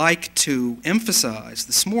what I'd like to emphasize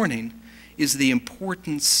this morning is the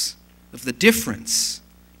importance of the difference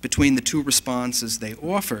between the two responses they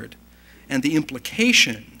offered and the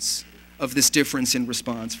implications of this difference in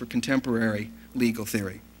response for contemporary legal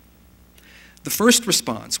theory. The first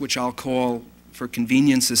response, which I'll call, for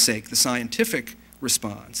convenience's sake, the scientific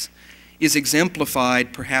response, is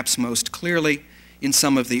exemplified perhaps most clearly in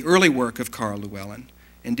some of the early work of Carl Llewellyn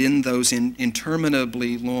and in those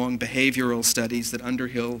interminably long behavioral studies that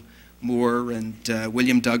Underhill, Moore, and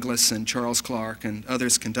William Douglas and Charles Clark and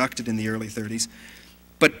others conducted in the early 30s,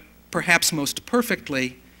 but perhaps most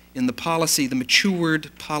perfectly in the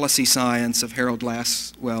matured policy science of Harold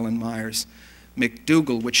Lasswell and Myers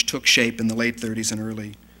McDougall, which took shape in the late 30s and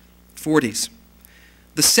early 40s.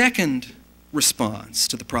 The second response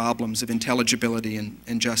to the problems of intelligibility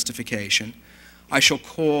and justification I shall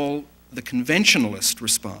call the conventionalist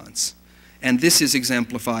response, and this is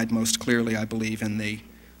exemplified most clearly, I believe, in the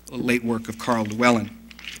late work of Carl Llewellyn.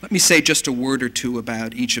 Let me say just a word or two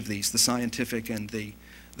about each of these, the scientific and the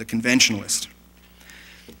conventionalist.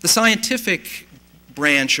 The scientific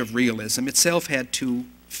branch of realism itself had two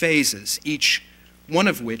phases, each one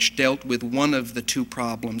of which dealt with one of the two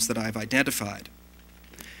problems that I've identified.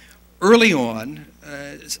 Early on,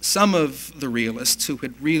 some of the realists who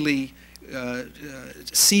had really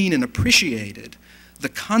seen and appreciated the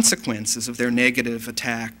consequences of their negative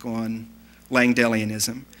attack on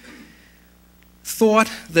Langdellianism thought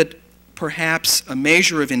that perhaps a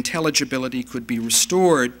measure of intelligibility could be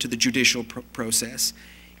restored to the judicial process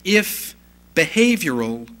if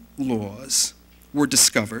behavioral laws were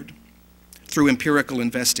discovered through empirical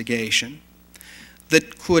investigation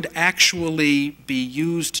that could actually be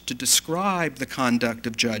used to describe the conduct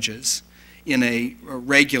of judges in a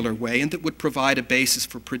regular way and that would provide a basis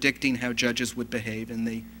for predicting how judges would behave in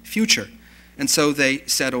the future. And so they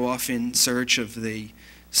set off in search of the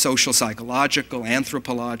social, psychological,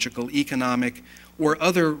 anthropological, economic, or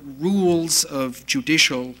other rules of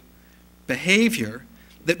judicial behavior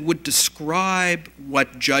that would describe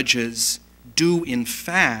what judges do in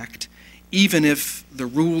fact, even if the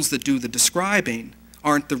rules that do the describing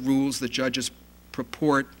aren't the rules that judges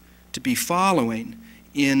purport to be following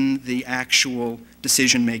in the actual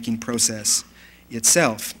decision-making process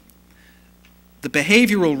itself. The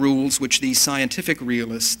behavioral rules which these scientific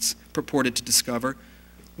realists purported to discover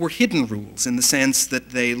were hidden rules in the sense that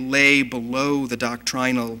they lay below the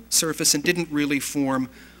doctrinal surface and didn't really form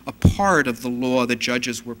a part of the law that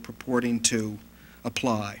judges were purporting to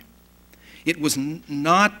apply. It was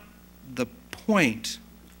not the point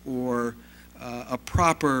or a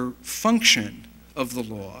proper function of the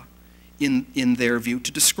law in their view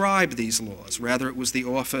to describe these laws. Rather, it was the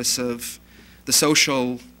office of the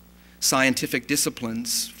social scientific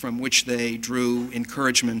disciplines from which they drew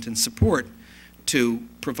encouragement and support to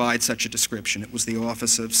provide such a description. It was the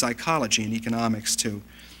office of psychology and economics to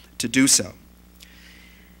do so.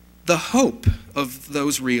 The hope of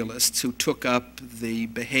those realists who took up the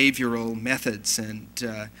behavioral methods and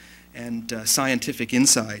scientific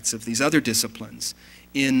insights of these other disciplines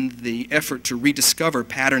in the effort to rediscover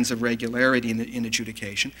patterns of regularity in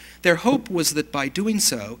adjudication. Their hope was that by doing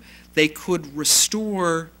so, they could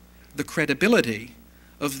restore the credibility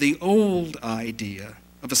of the old idea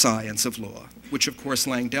of a science of law, which of course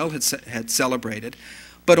Langdell had celebrated,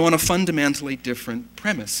 but on a fundamentally different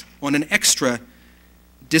premise, on an extra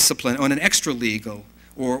discipline, on an extra legal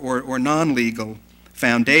or non-legal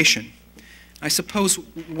foundation. I suppose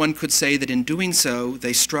one could say that in doing so,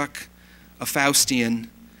 they struck a Faustian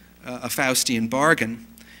bargain,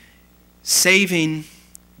 saving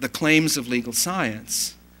the claims of legal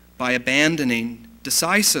science by abandoning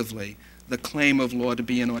decisively the claim of law to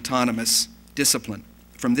be an autonomous discipline.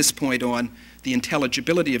 From this point on, the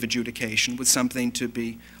intelligibility of adjudication was something to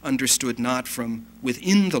be understood not from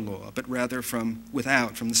within the law, but rather from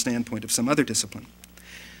without, from the standpoint of some other discipline.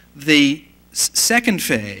 The second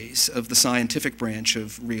phase of the scientific branch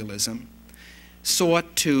of realism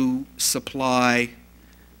sought to supply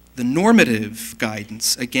the normative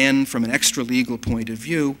guidance, again from an extra-legal point of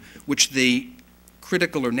view, which the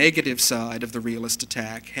critical or negative side of the realist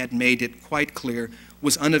attack had made it quite clear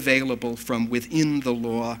was unavailable from within the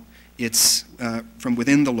law, from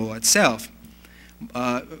within the law itself.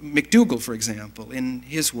 McDougall, for example, in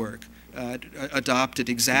his work, adopted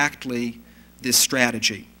exactly this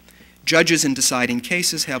strategy. Judges in deciding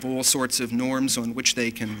cases have all sorts of norms on which they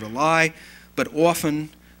can rely, but often,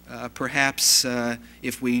 perhaps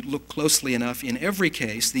if we look closely enough, in every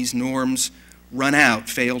case, these norms run out,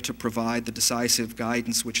 fail to provide the decisive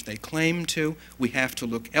guidance which they claim to. We have to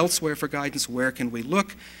look elsewhere for guidance. Where can we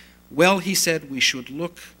look? Well, he said we should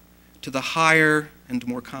look to the higher and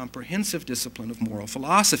more comprehensive discipline of moral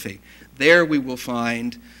philosophy. There we will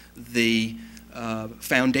find the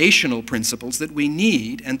foundational principles that we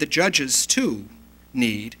need, and the judges too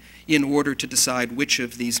need, in order to decide which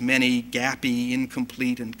of these many gappy,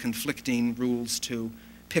 incomplete, and conflicting rules to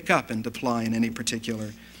pick up and apply in any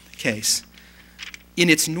particular case. In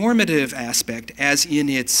its normative aspect, as in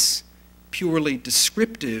its purely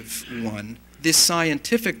descriptive one, this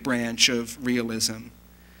scientific branch of realism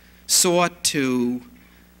sought to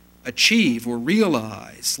achieve or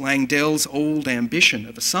realize Langdell's old ambition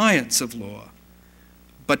of a science of law,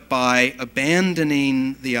 but by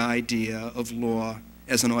abandoning the idea of law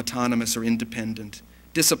as an autonomous or independent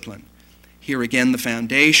discipline. Here again, the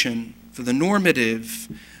foundation for the normative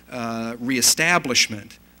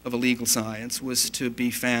reestablishment of a legal science was to be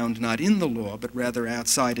found not in the law, but rather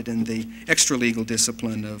outside it in the extra-legal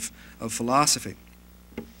discipline of philosophy.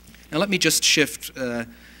 Now let me just shift,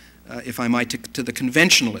 if I might, to the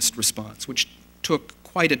conventionalist response, which took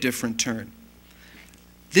quite a different turn.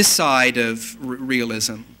 This side of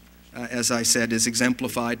realism, as I said, is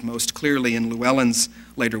exemplified most clearly in Llewellyn's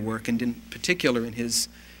later work, and in particular in his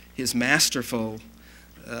masterful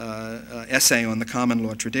essay on the common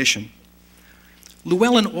law tradition.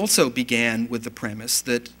 Llewellyn also began with the premise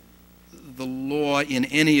that the law in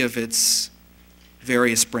any of its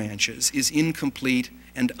various branches is incomplete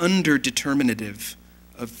and underdeterminative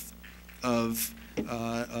of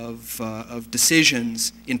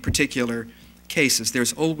decisions in particular cases.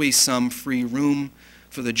 There's always some free room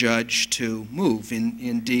for the judge to move.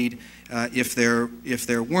 Indeed, if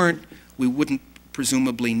there weren't, we wouldn't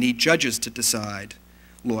presumably need judges to decide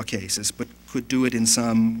law cases, but could do it in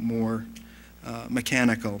some more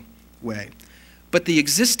mechanical way. But the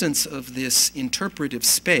existence of this interpretive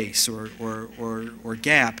space or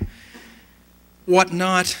gap ought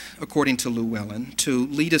not, according to Llewellyn, to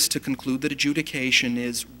lead us to conclude that adjudication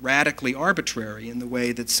is radically arbitrary in the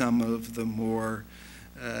way that some of the more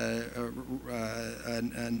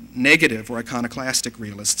negative or iconoclastic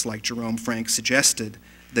realists like Jerome Frank suggested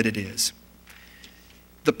that it is.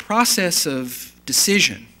 The process of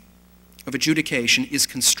decision, of adjudication, is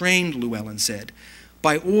constrained, Llewellyn said,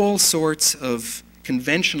 by all sorts of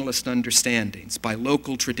conventionalist understandings, by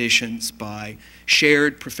local traditions, by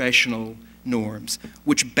shared professional norms,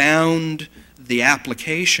 which bound the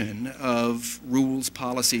application of rules,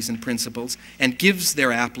 policies, and principles, and gives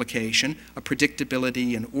their application a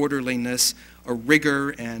predictability and orderliness, a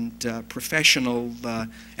rigor and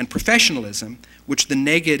professionalism, which the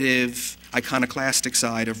negative iconoclastic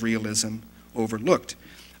side of realism overlooked.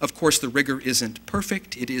 Of course, the rigor isn't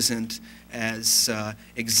perfect. It isn't as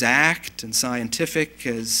exact and scientific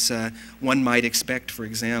as one might expect, for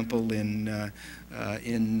example, in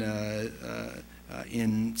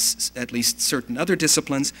at least certain other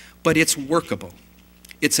disciplines, but it's workable.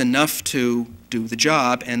 It's enough to do the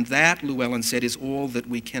job, and that, Llewellyn said, is all that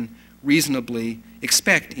we can reasonably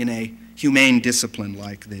expect in a humane discipline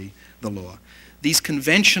like the law. These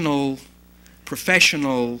conventional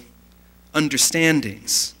professional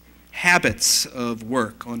understandings habits of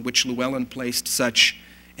work on which Llewellyn placed such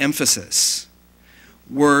emphasis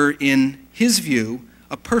were, in his view,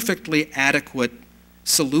 a perfectly adequate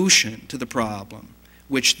solution to the problem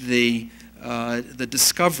which the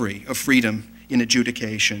discovery of freedom in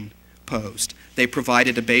adjudication posed. They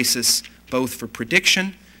provided a basis both for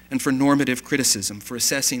prediction and for normative criticism, for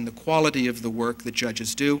assessing the quality of the work that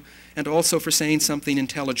judges do, and also for saying something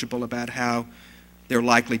intelligible about how they're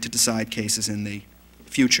likely to decide cases in the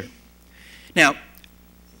future. Now,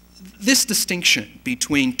 this distinction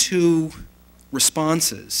between two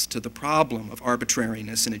responses to the problem of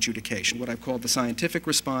arbitrariness in adjudication, what I've called the scientific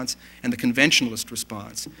response and the conventionalist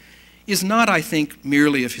response, is not, I think,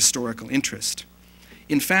 merely of historical interest.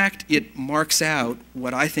 In fact, it marks out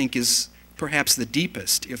what I think is perhaps the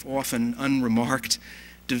deepest, if often unremarked,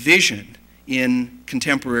 division in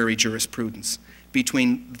contemporary jurisprudence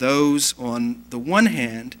between those on the one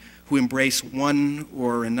hand who embrace one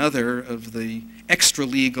or another of the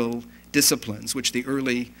extra-legal disciplines, which the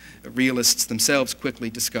early realists themselves quickly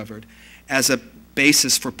discovered, as a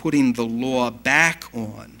basis for putting the law back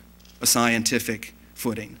on a scientific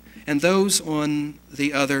footing, and those on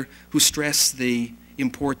the other who stress the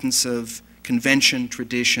importance of convention,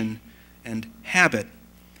 tradition, and habit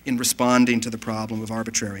in responding to the problem of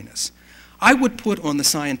arbitrariness. I would put on the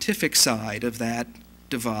scientific side of that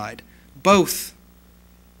divide both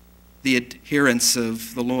the adherents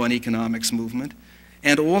of the law and economics movement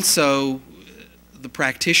and also the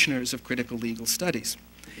practitioners of critical legal studies.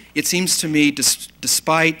 It seems to me,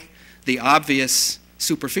 despite the obvious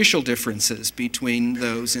superficial differences between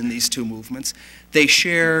those in these two movements, they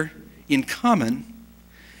share in common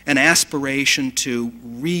an aspiration to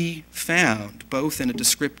re-found, both in a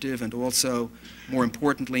descriptive and also, more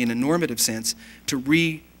importantly, in a normative sense, to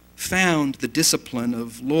re-found the discipline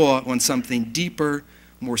of law on something deeper,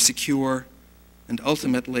 more secure, and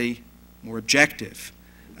ultimately more objective.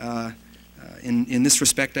 In this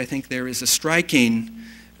respect, I think there is a striking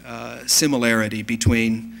similarity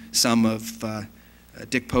between some of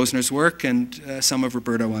Dick Posner's work and some of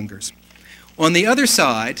Roberto Unger's. On the other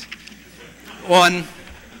side, on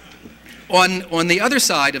the other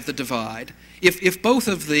side of the divide, if both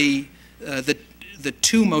of the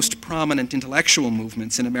two most prominent intellectual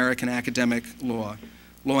movements in American academic law,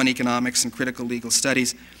 law and economics and critical legal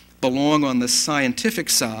studies, belong on the scientific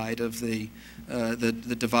side of the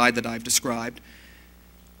divide that I've described,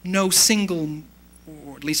 no single,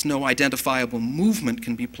 or at least no identifiable movement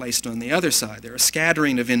can be placed on the other side. There are a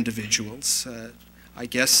scattering of individuals. I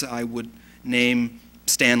guess I would name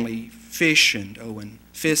Stanley Fish and Owen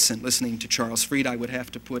Fiss, and listening to Charles Fried, I would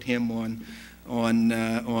have to put him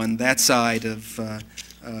on that side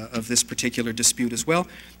of this particular dispute as well,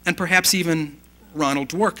 and perhaps even Ronald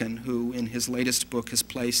Dworkin, who in his latest book has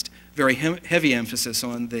placed very heavy emphasis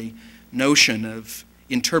on the notion of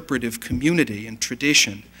interpretive community and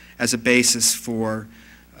tradition as a basis for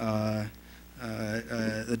the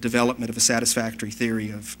development of a satisfactory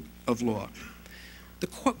theory of law. The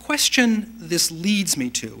question this leads me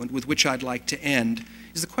to, and with which I'd like to end,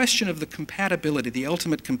 is the question of the compatibility, the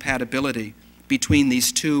ultimate compatibility between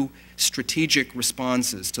these two strategic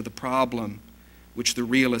responses to the problem which the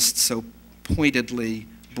realists so pointedly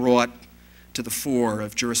brought to the fore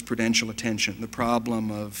of jurisprudential attention, the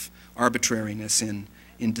problem of arbitrariness in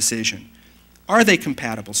decision. Are they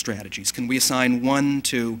compatible strategies? Can we assign one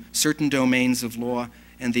to certain domains of law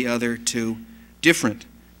and the other to different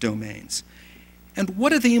domains? And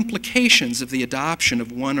what are the implications of the adoption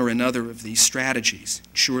of one or another of these strategies?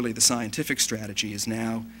 Surely the scientific strategy is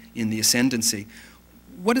now in the ascendancy.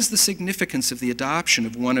 What is the significance of the adoption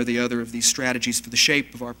of one or the other of these strategies for the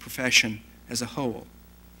shape of our profession as a whole?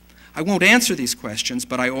 I won't answer these questions,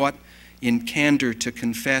 but I ought in candor to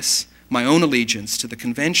confess my own allegiance to the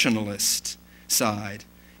conventionalist side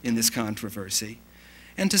in this controversy,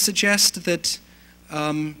 and to suggest that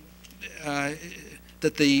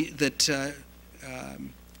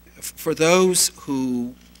for those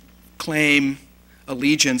who claim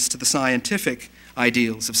allegiance to the scientific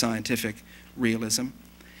ideals of scientific realism,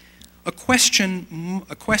 a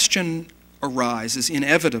question arises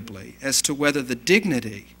inevitably as to whether the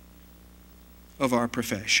dignity of our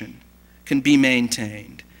profession can be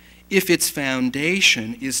maintained if its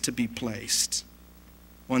foundation is to be placed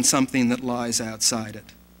on something that lies outside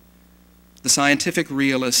it. The scientific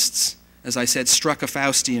realists, as I said, struck a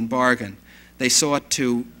Faustian bargain. They sought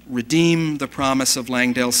to redeem the promise of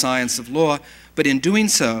Langdell's science of law, but in doing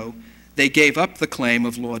so, they gave up the claim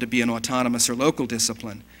of law to be an autonomous or local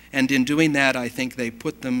discipline. And in doing that, I think they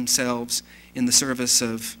put themselves in the service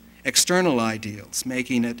of external ideals,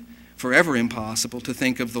 making it forever impossible to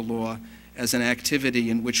think of the law as an activity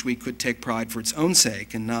in which we could take pride for its own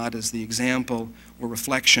sake and not as the example or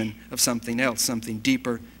reflection of something else, something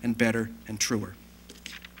deeper and better and truer.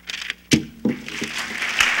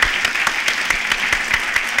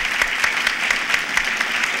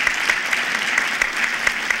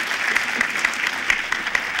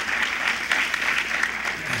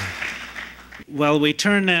 Well, we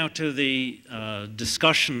turn now to the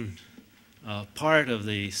discussion part of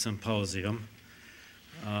the symposium.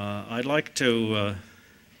 I'd like to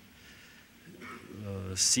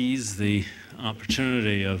seize the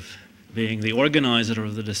opportunity of being the organizer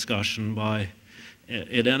of the discussion by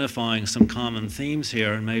identifying some common themes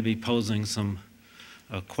here and maybe posing some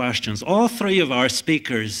questions. All three of our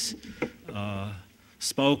speakers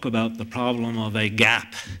spoke about the problem of a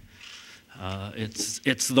gap.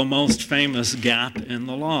 It's the most famous gap in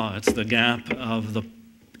the law. It's the gap of the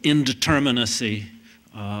indeterminacy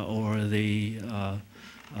or the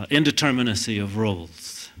indeterminacy of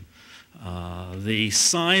rules. The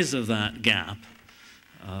size of that gap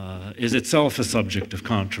is itself a subject of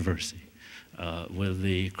controversy, with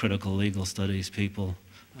the critical legal studies people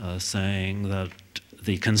saying that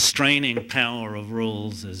the constraining power of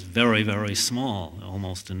rules is very, very small,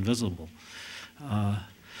 almost invisible.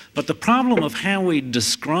 But the problem of how we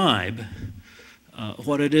describe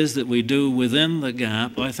what it is that we do within the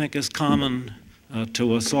gap, I think, is common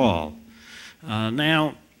to us all.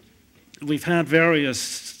 Now, we've had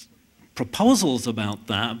various proposals about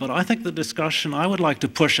that, but I think the discussion, I would like to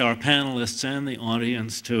push our panelists and the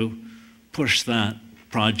audience to push that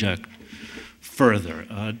project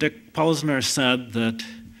further. Dick Posner said that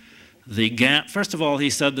the gap, first of all, he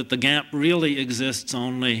said that the gap really exists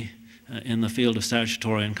only in the field of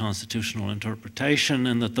statutory and constitutional interpretation,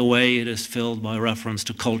 and that the way it is filled by reference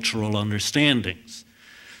to cultural understandings.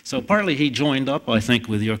 So partly he joined up, I think,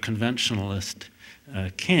 with your conventionalist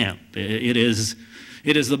camp. It is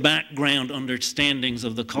the background understandings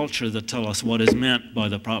of the culture that tell us what is meant by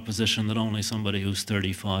the proposition that only somebody who's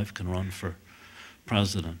 35 can run for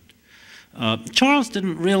president. Charles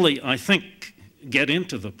didn't really, I think, get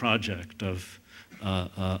into the project of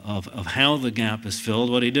how the gap is filled.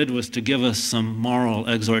 What he did was to give us some moral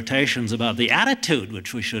exhortations about the attitude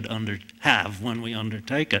which we should have when we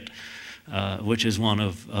undertake it, which is one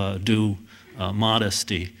of due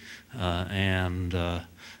modesty and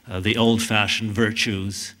the old-fashioned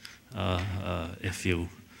virtues, if you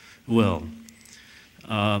will.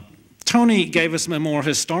 Tony gave us a more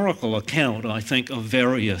historical account, I think, of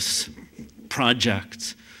various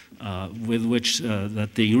projects with which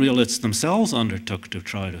that the realists themselves undertook to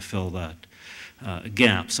try to fill that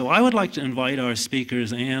gap. So I would like to invite our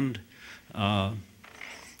speakers and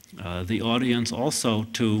the audience also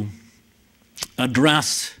to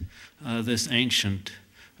address this ancient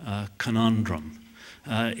conundrum.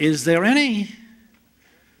 Is there any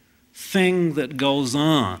thing that goes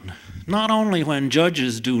on, not only when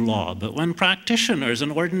judges do law, but when practitioners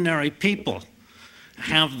and ordinary people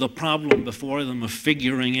have the problem before them of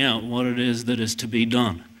figuring out what it is that is to be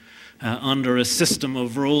done under a system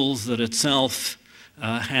of rules that itself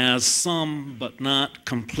has some but not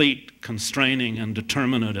complete constraining and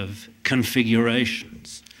determinative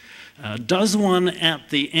configurations? Does one at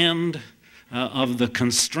the end of the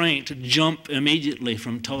constraint jump immediately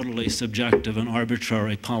from totally subjective and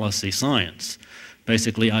arbitrary policy science?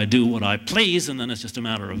 Basically, I do what I please, and then it's just a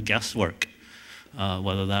matter of guesswork.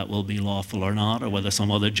 Whether that will be lawful or not, or whether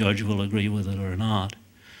some other judge will agree with it or not.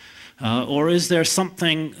 Or is there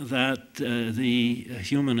something that the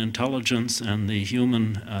human intelligence and the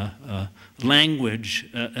human language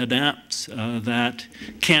adapts that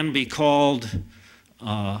can be called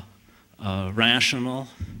rational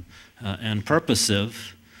and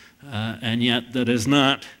purposive, and yet that is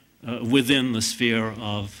not within the sphere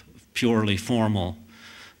of purely formal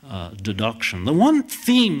deduction? The one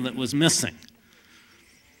theme that was missing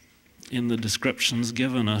in the descriptions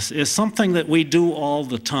given us is something that we do all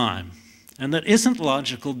the time, and that isn't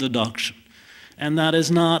logical deduction, and that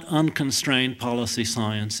is not unconstrained policy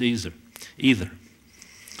science either.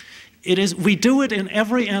 We do it in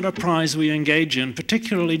every enterprise we engage in,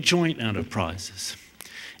 particularly joint enterprises,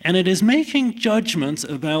 and it is making judgments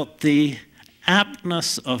about the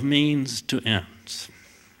aptness of means to ends.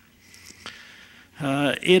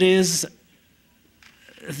 It is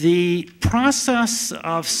the process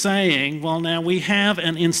of saying, well, now we have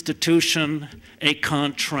an institution, a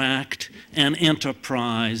contract, an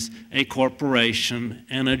enterprise, a corporation,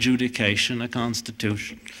 an adjudication, a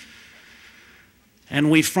constitution.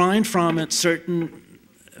 And we find from it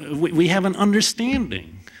we have an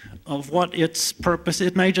understanding of what its purpose.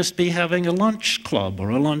 It may just be having a lunch club or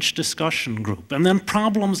a lunch discussion group. And then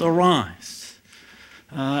problems arise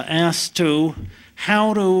as to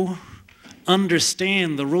how to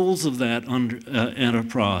understand the rules of that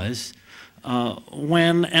enterprise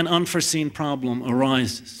when an unforeseen problem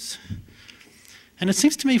arises. And it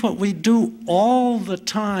seems to me what we do all the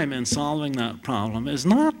time in solving that problem is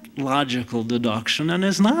not logical deduction and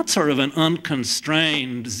is not sort of an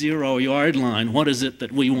unconstrained zero-yard line, what is it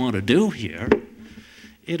that we want to do here?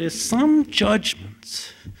 It is some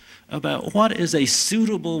judgments about what is a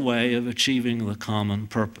suitable way of achieving the common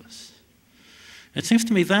purpose. It seems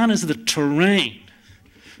to me that is the terrain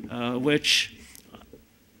which,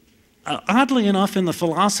 oddly enough, in the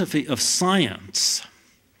philosophy of science,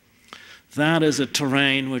 that is a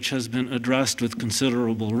terrain which has been addressed with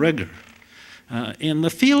considerable rigor. In the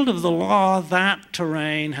field of the law, that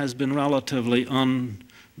terrain has been relatively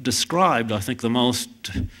undescribed. I think the most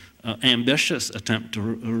ambitious attempt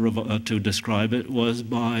to describe it was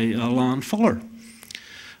by Lon Fuller.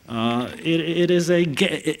 It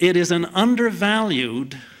is an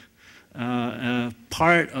undervalued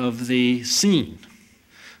part of the scene.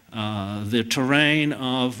 The terrain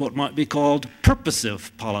of what might be called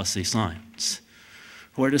purposive policy science,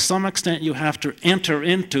 where to some extent you have to enter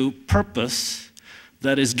into purpose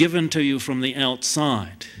that is given to you from the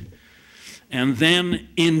outside, and then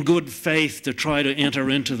in good faith to try to enter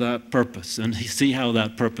into that purpose and see how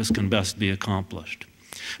that purpose can best be accomplished.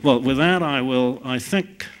 Well, with that I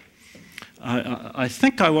think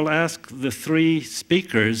I will ask the three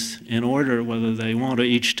speakers in order whether they want to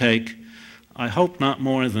each take, I hope not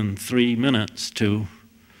more than 3 minutes, to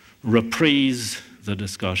reprise the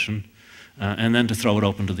discussion and then to throw it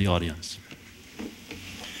open to the audience.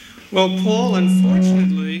 Well, Paul,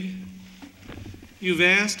 unfortunately, you've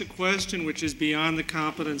asked a question which is beyond the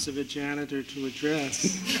competence of a janitor to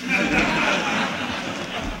address.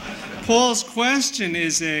 Paul's question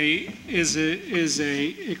is a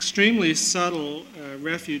extremely subtle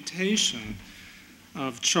refutation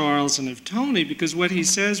of Charles and of Tony, because what he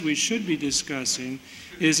says we should be discussing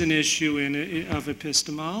is an issue of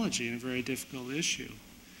epistemology, and a very difficult issue.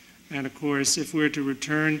 And of course, if we're to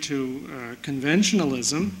return to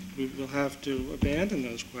conventionalism, we will have to abandon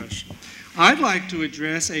those questions. I'd like to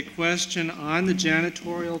address a question on the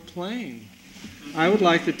janitorial plane. I would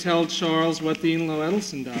like to tell Charles what the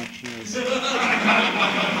Inlow-Edelson doctrine is.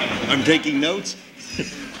 I'm taking notes.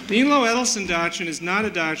 The Inlow-Edelson doctrine is not a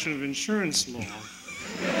doctrine of insurance law.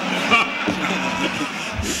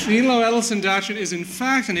 The Inlow-Edelson doctrine is, in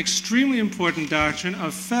fact, an extremely important doctrine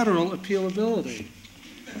of federal appealability.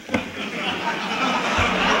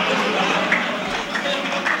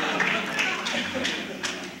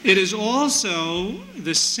 It is also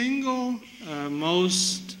the single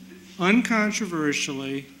most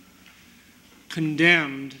uncontroversially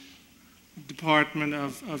condemned department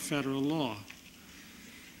of federal law.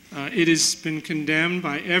 It has been condemned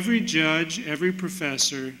by every judge, every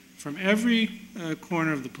professor, from every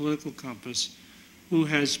corner of the political compass who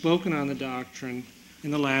has spoken on the doctrine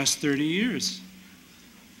in the last 30 years.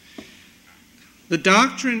 The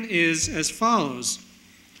doctrine is as follows.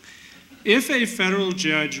 If a federal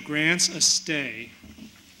judge grants a stay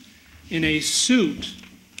in a suit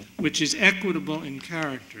which is equitable in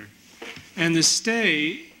character, and the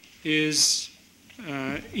stay is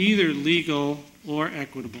either legal or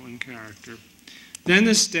equitable in character, then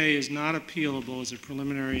the stay is not appealable as a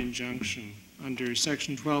preliminary injunction under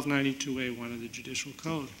Section 1292A1 of the Judicial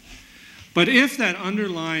Code. But if that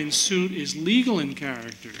underlying suit is legal in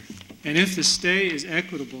character, and if the stay is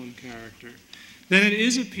equitable in character, then it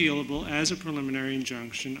is appealable as a preliminary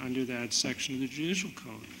injunction under that section of the Judicial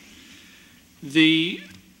Code. The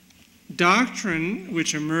doctrine,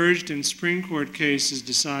 which emerged in Supreme Court cases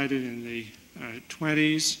decided in the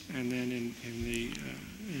 20s and then in the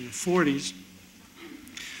 40s,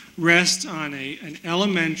 rests on an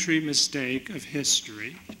elementary mistake of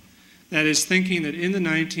history. That is, thinking that in the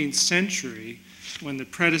 19th century, when the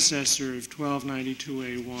predecessor of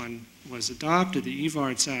 1292A1 was adopted, the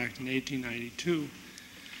Evarts Act in 1892,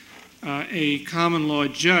 a common law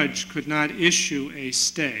judge could not issue a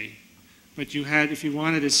stay. But you had, if you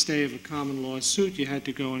wanted a stay of a common law suit, you had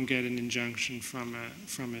to go and get an injunction from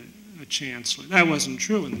a chancellor. That wasn't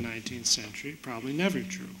true in the 19th century, probably never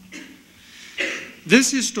true.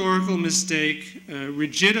 This historical mistake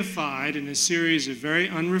rigidified in a series of very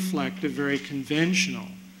unreflective, very conventional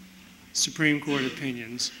Supreme Court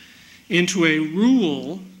opinions into a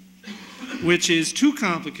rule which is too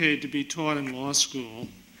complicated to be taught in law school,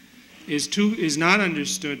 is not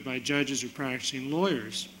understood by judges or practicing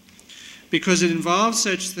lawyers, because it involves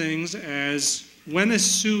such things as when a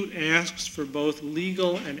suit asks for both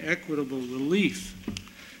legal and equitable relief,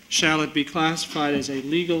 shall it be classified as a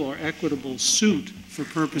legal or equitable suit for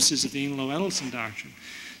purposes of the Inlow-Edelson doctrine?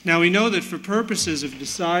 Now, we know that for purposes of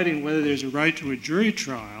deciding whether there's a right to a jury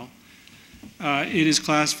trial, it is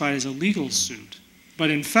classified as a legal suit. But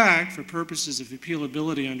in fact, for purposes of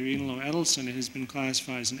appealability under Inlow-Edelson, it has been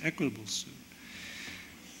classified as an equitable suit.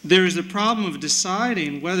 There is the problem of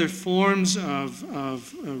deciding whether forms of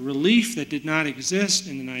relief that did not exist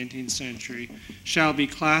in the 19th century shall be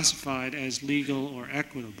classified as legal or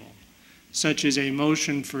equitable, such as a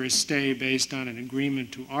motion for a stay based on an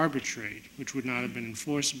agreement to arbitrate, which would not have been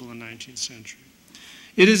enforceable in the 19th century.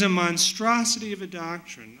 It is a monstrosity of a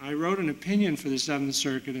doctrine. I wrote an opinion for the Seventh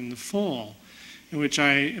Circuit in the fall, in which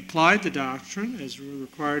I applied the doctrine, as we were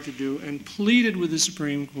required to do, and pleaded with the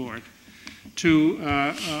Supreme Court to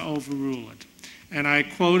overrule it. And I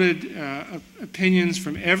quoted opinions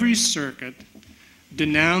from every circuit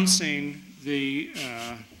denouncing the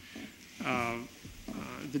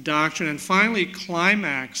doctrine, and finally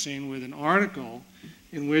climaxing with an article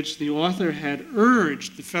in which the author had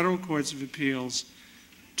urged the federal courts of appeals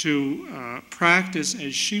to practice,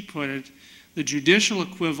 as she put it, the judicial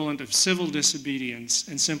equivalent of civil disobedience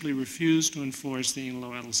and simply refuse to enforce the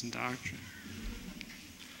Inlow-Edelson doctrine.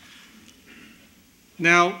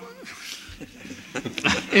 Now,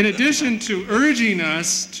 in addition to urging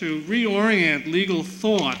us to reorient legal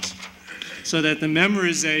thought so that the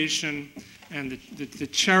memorization and the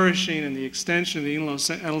cherishing and the extension of the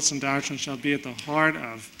Inlow-Edelson doctrine shall be at the heart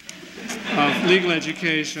of legal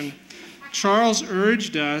education, Charles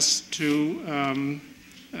urged us to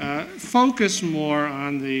focus more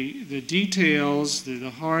on the details, the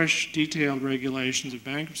harsh, detailed regulations of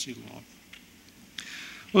bankruptcy law.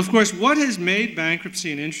 Well, of course, what has made bankruptcy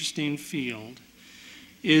an interesting field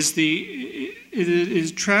is it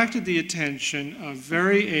has attracted the attention of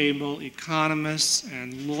very able economists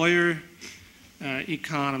and lawyer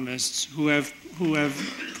economists who have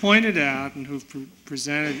pointed out and who've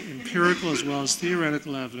presented empirical as well as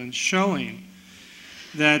theoretical evidence showing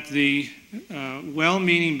that the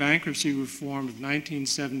well-meaning bankruptcy reform of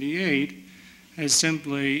 1978 has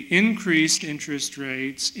simply increased interest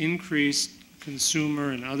rates, increased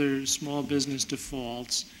consumer and other small business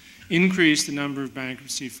defaults, increased the number of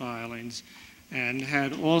bankruptcy filings, and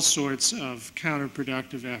had all sorts of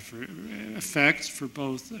counterproductive effects for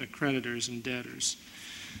both creditors and debtors.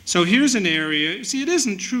 So here's an area, see, it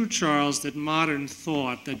isn't true, Charles, that modern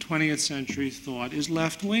thought, that 20th century thought, is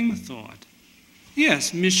left-wing thought.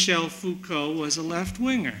 Yes, Michel Foucault was a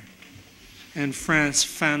left-winger, and Frantz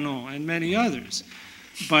Fanon, and many others.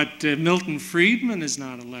 But Milton Friedman is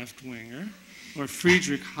not a left-winger, or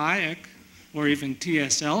Friedrich Hayek, or even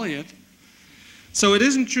T.S. Eliot. So it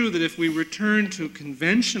isn't true that if we return to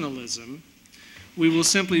conventionalism, we will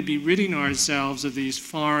simply be ridding ourselves of these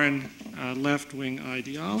foreign left-wing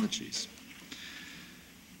ideologies.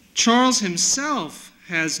 Charles himself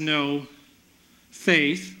has no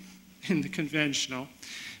faith in the conventional,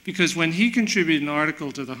 because when he contributed an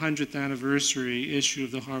article to the 100th anniversary issue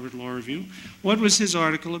of the Harvard Law Review, what was his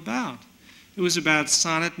article about? It was about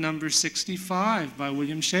sonnet number 65 by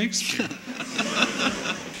William Shakespeare.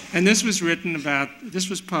 And this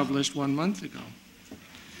was published 1 month ago.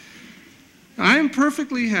 I am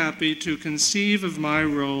perfectly happy to conceive of my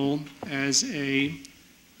role as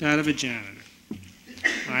that of a janitor.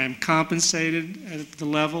 I am compensated at the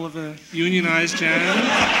level of a unionized janitor.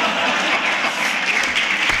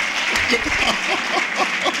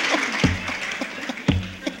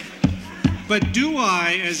 But do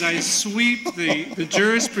I, as I sweep the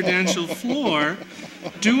jurisprudential floor,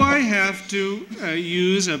 do I have to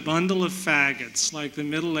use a bundle of faggots like the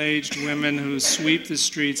middle-aged women who sweep the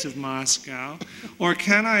streets of Moscow? Or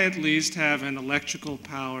can I at least have an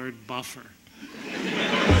electrical-powered buffer?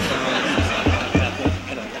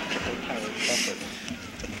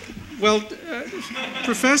 Well,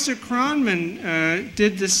 Professor Kronman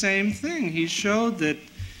did the same thing. He showed that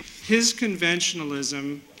his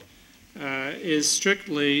conventionalism is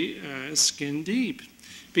strictly skin deep.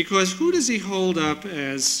 Because who does he hold up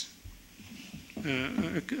as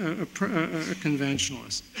a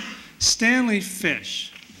conventionalist? Stanley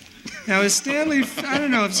Fish. Now, I don't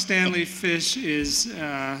know if Stanley Fish is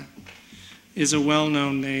a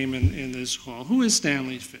well-known name in this hall. Who is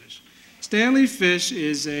Stanley Fish? Stanley Fish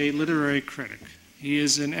is a literary critic. He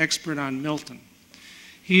is an expert on Milton.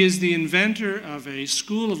 He is the inventor of a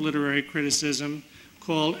school of literary criticism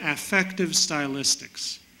called affective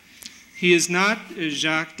stylistics. He is not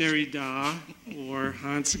Jacques Derrida or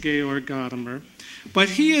Hans-Georg Gadamer, but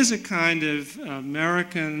he is a kind of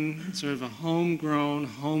American, sort of a homegrown,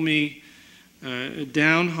 homey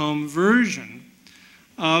down-home version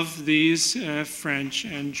of these French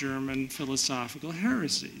and German philosophical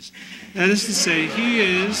heresies. That is to say, he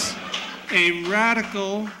is a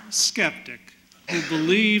radical skeptic who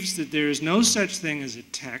believes that there is no such thing as a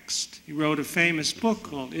text. He wrote a famous book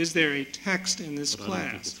called "Is There a Text in This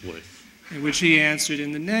Class?" in which he answered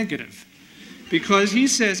in the negative, because he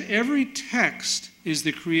says every text is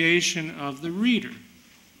the creation of the reader.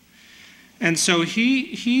 And so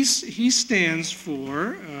he stands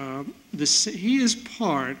for, he is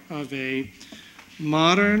part of a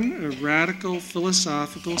modern, radical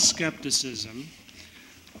philosophical skepticism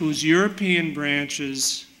whose European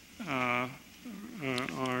branches are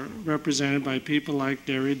represented by people like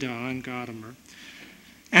Derrida and Gadamer,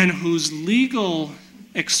 and whose legal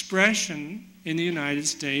expression in the United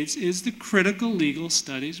States is the critical legal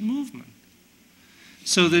studies movement.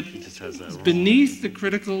 So that beneath the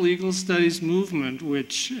critical legal studies movement,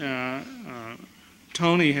 which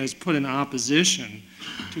Tony has put in opposition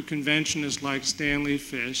to conventionists like Stanley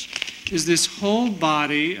Fish, is this whole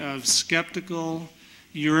body of skeptical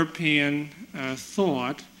European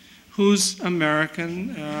thought whose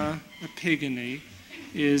American epigony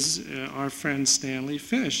is our friend Stanley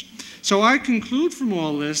Fish. So I conclude from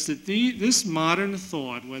all this that this modern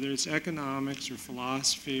thought, whether it's economics or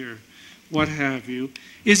philosophy or what have you,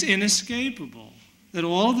 is inescapable, that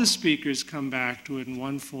all the speakers come back to it in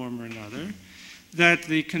one form or another, that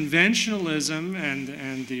the conventionalism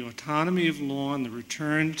and the autonomy of law and the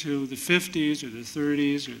return to the 50s or the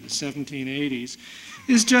 30s or the 1780s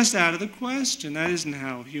is just out of the question. That isn't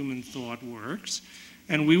how human thought works.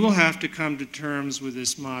 And we will have to come to terms with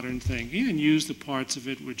this modern thinking and use the parts of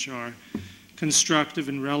it which are constructive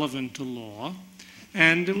and relevant to law.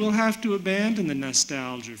 And we'll have to abandon the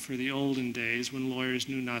nostalgia for the olden days when lawyers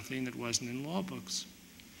knew nothing that wasn't in law books.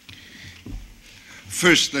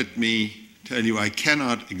 First, let me tell you, I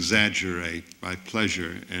cannot exaggerate my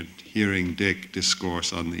pleasure at hearing Dick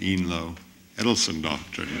discourse on the Edenloe-Edelson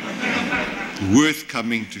doctrine. Worth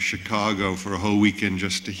coming to Chicago for a whole weekend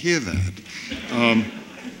just to hear that.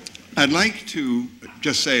 I'd like to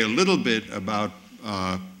just say a little bit about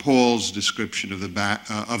Paul's description of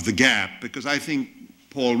the gap, because I think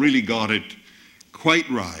Paul really got it quite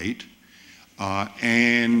right,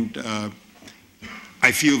 and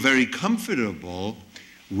I feel very comfortable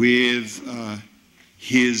with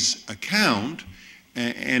his account,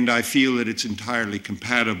 and I feel that it's entirely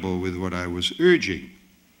compatible with what I was urging.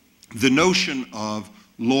 The notion of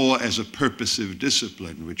law as a purposive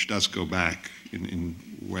discipline, which does go back in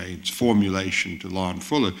its formulation to Lon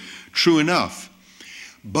Fuller, true enough.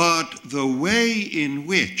 But the way in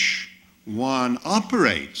which one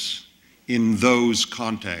operates in those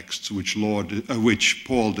contexts which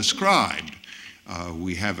Paul described,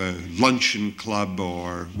 we have a luncheon club,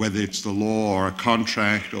 or whether it's the law or a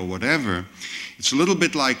contract or whatever, it's a little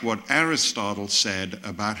bit like what Aristotle said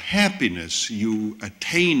about happiness. You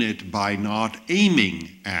attain it by not aiming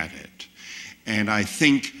at it. And I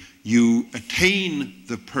think you attain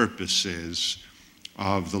the purposes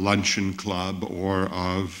of the luncheon club or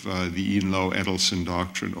of the Edenloe-Edelson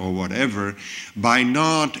doctrine or whatever by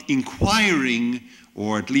not inquiring,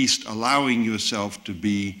 or at least allowing yourself to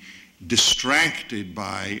be distracted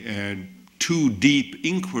by too deep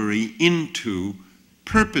inquiry into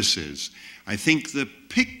purposes. I think the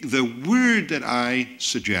word that I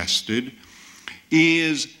suggested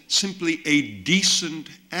is simply a decent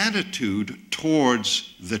attitude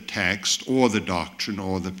towards the text or the doctrine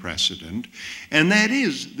or the precedent, and that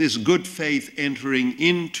is this good faith entering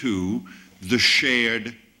into the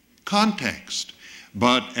shared context.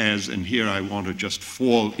 But and here I want to just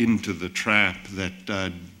fall into the trap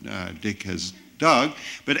that Dick has dug,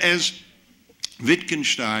 but as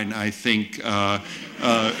Wittgenstein, I think,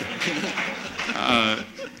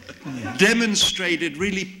 demonstrated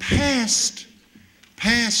really past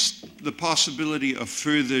the possibility of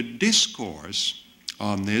further discourse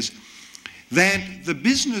on this, that the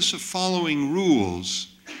business of following rules,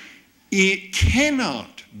 it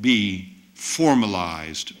cannot be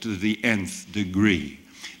formalized to the nth degree.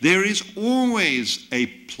 There is always a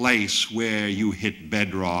place where you hit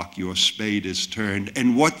bedrock, your spade is turned,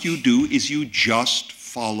 and what you do is you just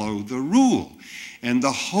follow the rule. And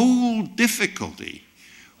the whole difficulty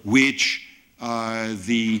which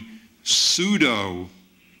the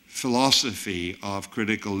pseudo-philosophy of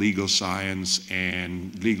critical legal science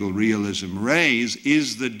and legal realism raise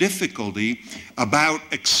is the difficulty about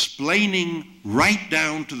explaining right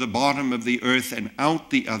down to the bottom of the earth and out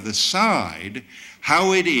the other side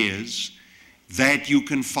how it is that you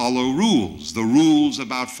can follow rules, the rules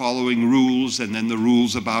about following rules, and then the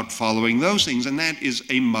rules about following those things, and that is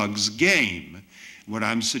a mug's game. What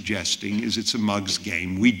I'm suggesting is it's a mug's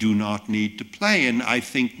game we do not need to play. And I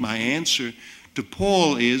think my answer to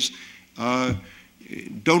Paul is,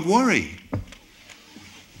 don't worry.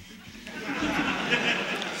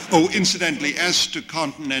 Oh, incidentally, as to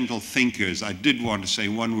continental thinkers, I did want to say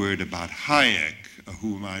one word about Hayek,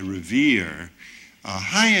 whom I revere.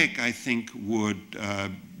 Hayek, I think, would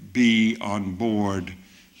be on board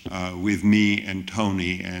with me and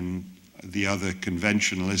Tony and the other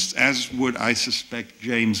conventionalists, as would, I suspect,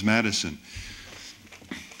 James Madison.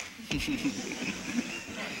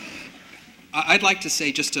 I'd like to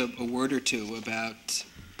say just a word or two about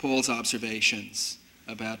Paul's observations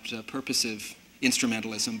about purposive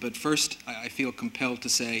instrumentalism, but first I feel compelled to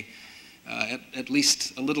say at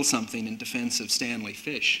least a little something in defense of Stanley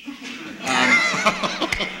Fish.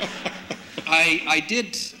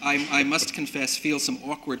 I must confess, feel some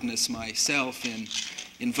awkwardness myself in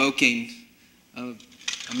invoking a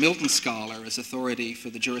Milton scholar as authority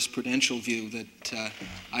for the jurisprudential view that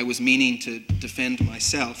I was meaning to defend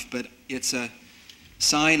myself, but it's a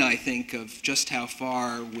sign, I think, of just how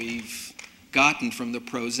far we've gotten from the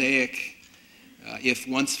prosaic, if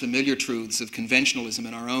once familiar truths of conventionalism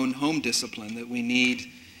in our own home discipline, that we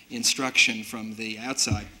need instruction from the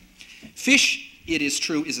outside. Fish, it is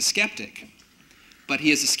true, is a skeptic, but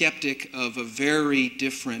he is a skeptic of a very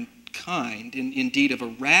different kind, indeed of a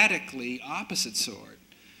radically opposite sort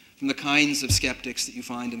from the kinds of skeptics that you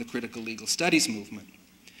find in the critical legal studies movement.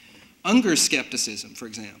 Unger's skepticism, for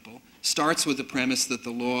example, starts with the premise that the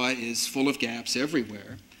law is full of gaps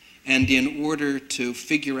everywhere, and in order to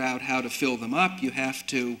figure out how to fill them up, you have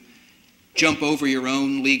to jump over your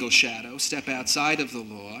own legal shadow, step outside of the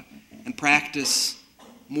law, and practice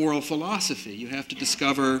moral philosophy. You have to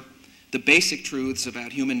discover the basic truths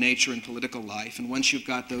about human nature and political life, and once you've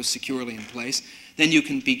got those securely in place, then you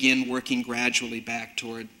can begin working gradually back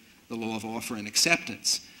toward the law of offer and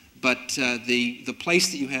acceptance. But the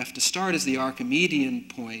place that you have to start is the Archimedean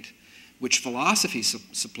point, which philosophy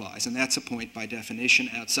supplies, and that's a point by definition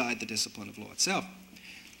outside the discipline of law itself.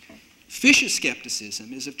 Fish's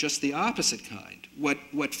skepticism is of just the opposite kind.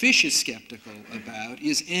 What Fish is skeptical about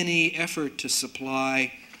is any effort to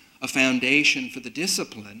supply a foundation for the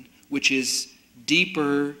discipline which is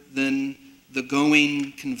deeper than the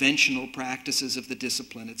going conventional practices of the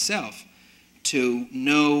discipline itself. To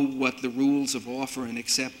know what the rules of offer and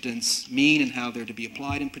acceptance mean and how they're to be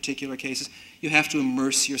applied in particular cases, you have to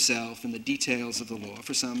immerse yourself in the details of the law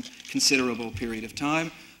for some considerable period of time,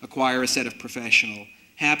 acquire a set of professional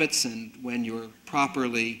habits, and when you're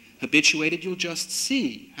properly habituated, you'll just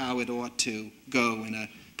see how it ought to go in a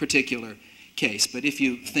particular case. But if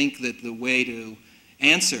you think that the way to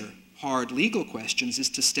answer hard legal questions is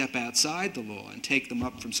to step outside the law and take them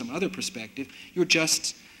up from some other perspective, you're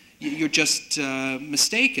just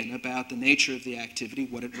mistaken about the nature of the activity,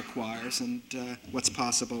 what it requires, and what's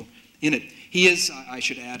possible in it. He is, I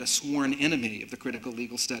should add, a sworn enemy of the critical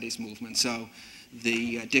legal studies movement. So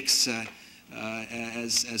the Dick's,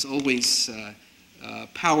 as always,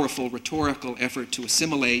 powerful rhetorical effort to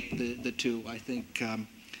assimilate the two, I think,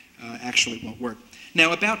 actually won't work.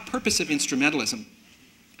 Now, about purposive instrumentalism,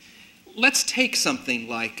 let's take something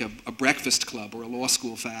like a breakfast club or a law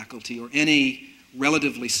school faculty or any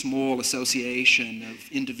relatively small association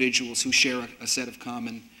of individuals who share a set of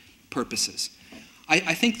common purposes.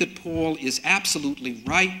 I think that Paul is absolutely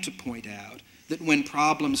right to point out that when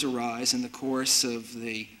problems arise in the course of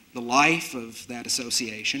the life of that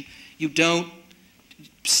association, you don't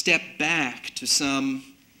step back to some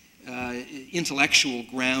intellectual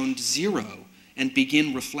ground zero and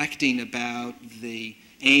begin reflecting about the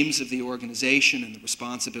aims of the organization and the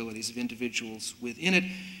responsibilities of individuals within it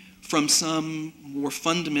from some more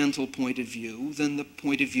fundamental point of view than the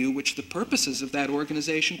point of view which the purposes of that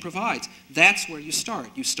organization provides. That's where you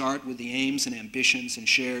start. You start with the aims and ambitions and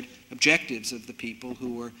shared objectives of the people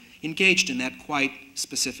who are engaged in that quite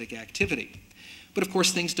specific activity. But of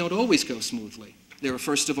course, things don't always go smoothly. There are,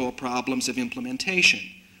 first of all, problems of implementation.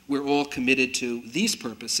 We're all committed to these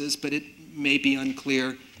purposes, but it may be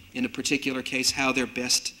unclear in a particular case how they're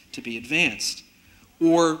best to be advanced.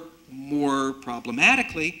 Or, more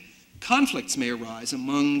problematically, conflicts may arise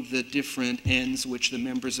among the different ends which the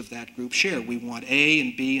members of that group share. We want A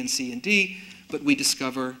and B and C and D, but we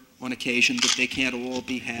discover on occasion that they can't all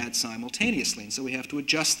be had simultaneously, and so we have to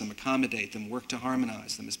adjust them, accommodate them, work to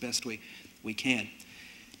harmonize them as best we can.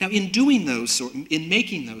 Now, in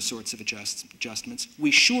making those sorts of adjustments, we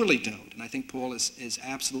surely don't, and I think Paul is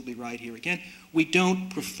absolutely right here again, we don't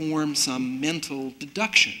perform some mental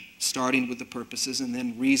deduction, starting with the purposes and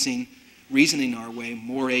then reasoning our way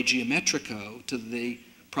more a geometrico to the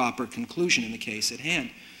proper conclusion in the case at hand.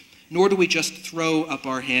 nor do we just throw up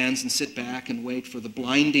our hands and sit back and wait for the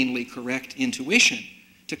blindingly correct intuition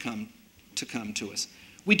to come to us.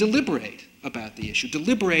 We deliberate about the issue.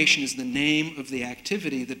 Deliberation is the name of the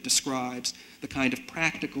activity that describes the kind of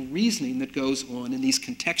practical reasoning that goes on in these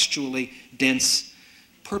contextually dense,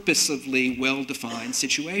 purposefully well-defined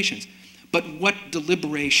situations. But what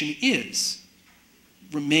deliberation is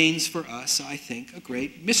remains for us, I think, a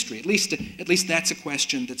great mystery. At least that's a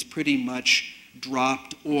question that's pretty much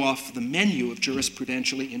dropped off the menu of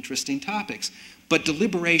jurisprudentially interesting topics. But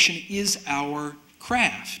deliberation is our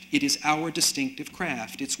craft. It is our distinctive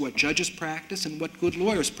craft. It's what judges practice and what good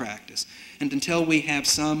lawyers practice. And until we have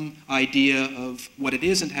some idea of what it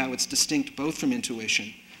is and how it's distinct both from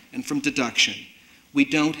intuition and from deduction, we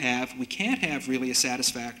can't have really a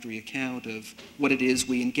satisfactory account of what it is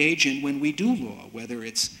we engage in when we do law, whether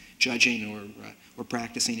it's judging or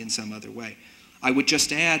practicing in some other way. I would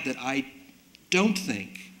just add that I don't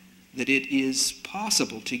think that it is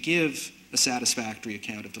possible to give a satisfactory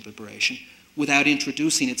account of deliberation without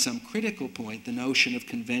introducing at some critical point the notion of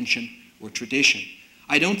convention or tradition.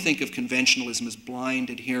 I don't think of conventionalism as blind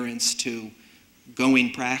adherence to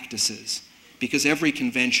going practices, because every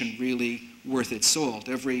convention really worth its salt,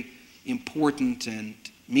 every important and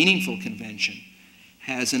meaningful convention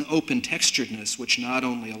has an open texturedness which not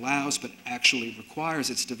only allows but actually requires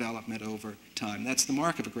its development over time. That's the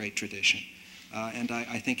mark of a great tradition. And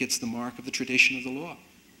I think it's the mark of the tradition of the law.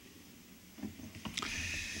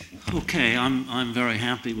 Okay, I'm very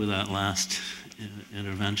happy with that last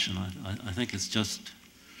intervention. I think it's just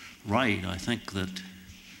right. I think that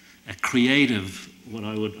a creative,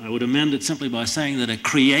 I would amend it simply by saying that a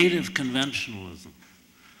creative conventionalism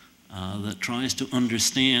that tries to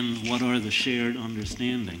understand what are the shared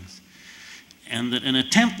understandings, and that an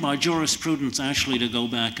attempt by jurisprudence actually to go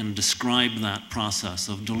back and describe that process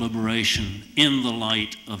of deliberation in the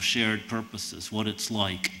light of shared purposes, what it's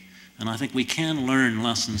like. And I think we can learn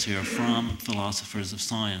lessons here from philosophers of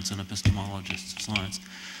science and epistemologists of science.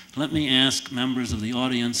 Let me ask members of the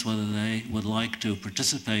audience whether they would like to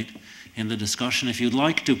participate in the discussion. If you'd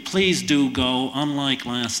like to, please do go. Unlike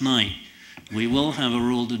last night, we will have a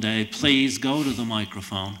rule today. Please go to the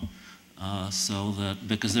microphone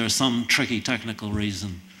because there's some tricky technical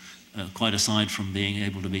reason, quite aside from being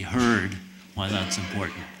able to be heard, why that's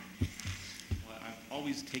important.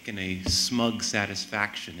 Always taken a smug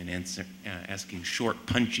satisfaction in asking short,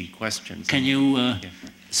 punchy questions. Can you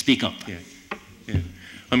speak up? Yeah.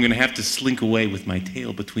 I'm going to have to slink away with my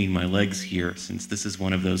tail between my legs here, since this is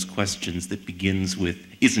one of those questions that begins with,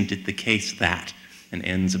 isn't it the case that, and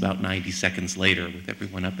ends about 90 seconds later with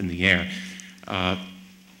everyone up in the air.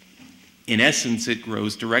 In essence, it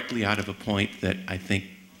grows directly out of a point that I think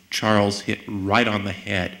Charles hit right on the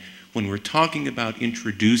head. When we're talking about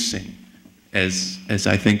introducing, as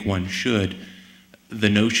I think one should, the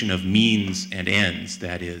notion of means and ends,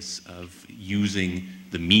 that is, of using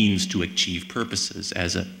the means to achieve purposes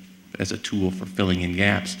as a tool for filling in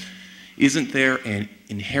gaps, isn't there an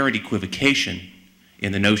inherent equivocation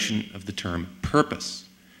in the notion of the term purpose,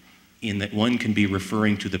 in that one can be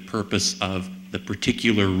referring to the purpose of the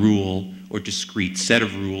particular rule or discrete set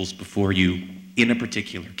of rules before you in a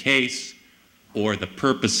particular case, or the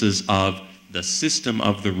purposes of the system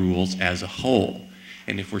of the rules as a whole?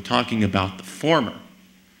 And if we're talking about the former,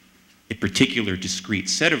 a particular discrete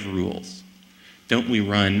set of rules, don't we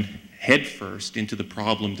run headfirst into the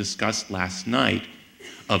problem discussed last night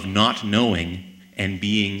of not knowing and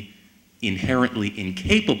being inherently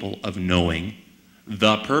incapable of knowing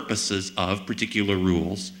the purposes of particular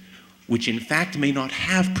rules, which in fact may not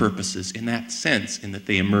have purposes in that sense, in that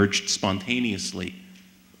they emerged spontaneously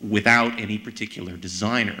without any particular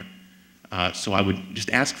designer? So I would just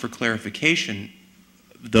ask for clarification,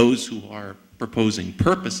 those who are proposing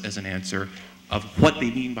purpose as an answer, of what they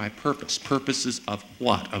mean by purpose. Purposes of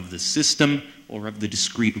what? Of the system or of the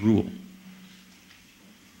discrete rule?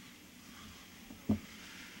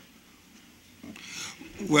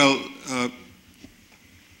 Well,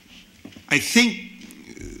 I think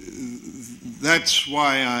that's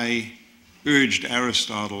why I urged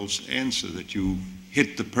Aristotle's answer, that you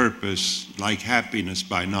hit the purpose like happiness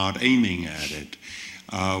by not aiming at it.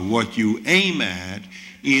 What you aim at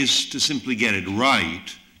is to simply get it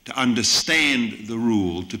right, to understand the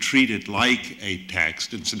rule, to treat it like a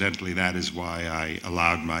text. Incidentally, that is why I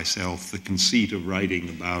allowed myself the conceit of writing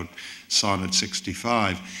about Sonnet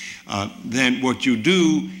 65. Then what you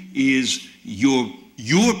do is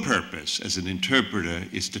your purpose as an interpreter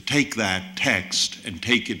is to take that text and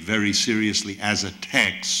take it very seriously as a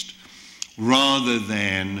text, rather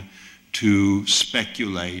than to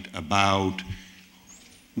speculate about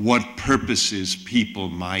what purposes people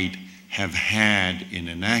might have had in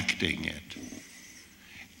enacting it,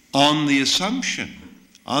 on the assumption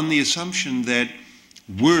that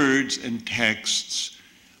words and texts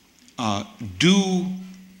do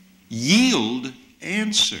yield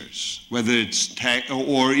answers, whether it's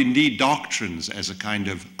or indeed doctrines as a kind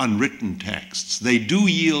of unwritten texts. They do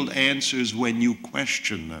yield answers when you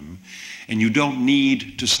question them, and you don't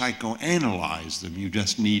need to psychoanalyze them, you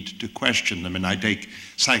just need to question them. And I take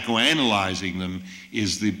psychoanalyzing them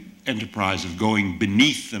is the enterprise of going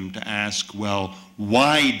beneath them to ask, well,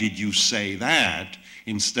 why did you say that,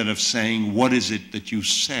 instead of saying, what is it that you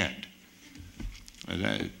said?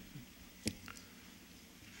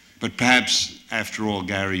 But perhaps, after all,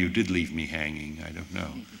 Gary, you did leave me hanging. I don't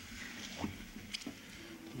know.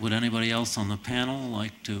 Would anybody else on the panel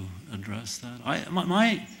like to address that?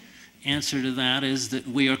 My answer to that is that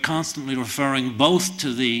we are constantly referring both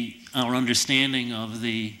to our understanding of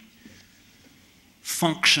the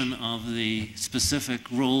function of the specific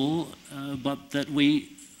rule, but that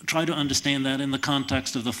we try to understand that in the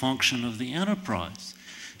context of the function of the enterprise.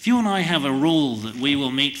 If you and I have a rule that we will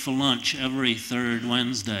meet for lunch every third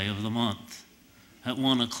Wednesday of the month at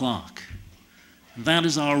 1 o'clock, that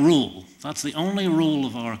is our rule. That's the only rule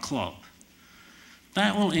of our club.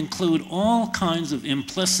 That will include all kinds of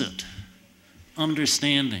implicit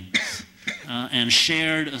understandings and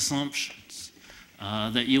shared assumptions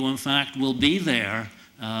that you, in fact, will be there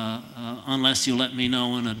unless you let me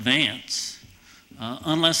know in advance,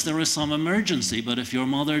 unless there is some emergency. But if your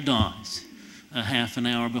mother dies a half an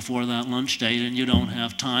hour before that lunch date and you don't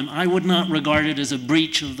have time, I would not regard it as a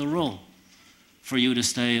breach of the rule for you to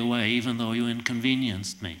stay away, even though you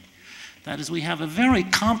inconvenienced me. That is, we have a very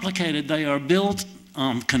complicated, they are built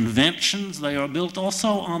on conventions, they are built also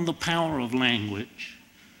on the power of language.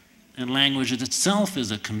 And language itself is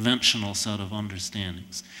a conventional set of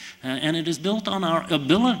understandings. And it is built on our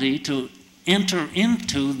ability to enter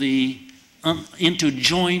into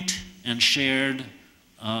joint and shared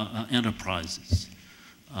enterprises.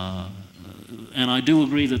 And I do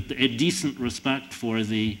agree that a decent respect for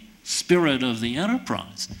the spirit of the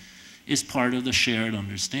enterprise is part of the shared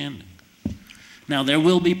understanding. Now, there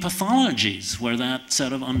will be pathologies where that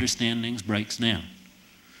set of understandings breaks down.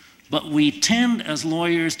 But we tend, as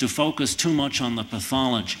lawyers, to focus too much on the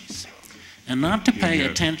pathologies and not to pay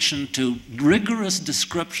attention to rigorous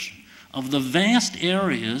description of the vast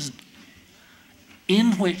areas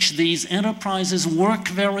in which these enterprises work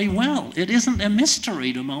very well. It isn't a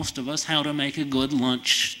mystery to most of us how to make a good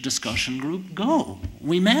lunch discussion group go.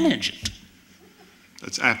 We manage it.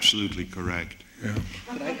 That's absolutely correct. Yeah.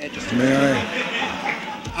 Could I add just May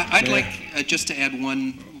I? I'd like just to add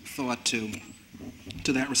one thought to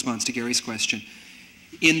that response to Gary's question.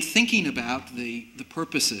 In thinking about the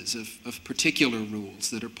purposes of particular rules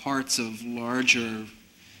that are parts of larger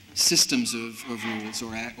systems of rules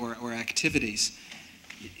or activities,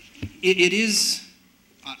 it is,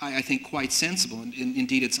 I think, quite sensible, and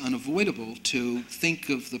indeed it's unavoidable, to think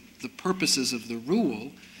of the purposes of the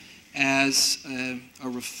rule as a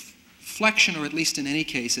reflection, or at least in any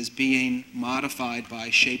case as being modified by,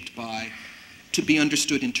 shaped by, to be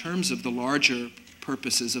understood in terms of the larger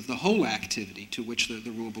purposes of the whole activity to which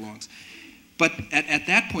the rule belongs. But at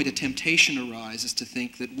that point, a temptation arises to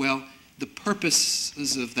think that, well, the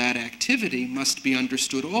purposes of that activity must be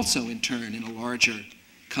understood also in turn in a larger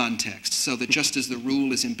context, so that just as the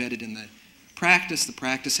rule is embedded in the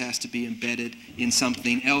practice has to be embedded in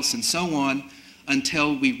something else, and so on,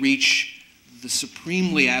 until we reach the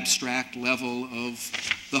supremely abstract level of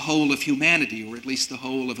the whole of humanity, or at least the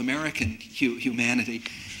whole of American humanity.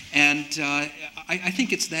 And I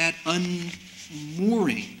think it's that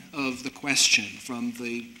unmooring of the question from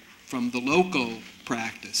the local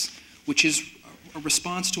practice, which is a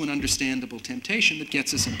response to an understandable temptation, that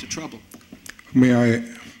gets us into trouble. May I?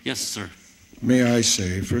 Yes, sir. May I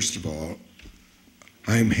say, first of all,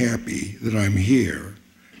 I'm happy that I'm here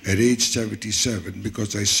at age 77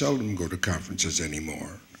 because I seldom go to conferences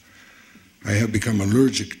anymore. I have become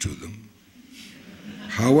allergic to them.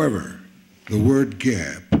 However, the word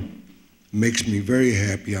gap makes me very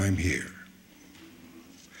happy I'm here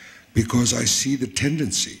because I see the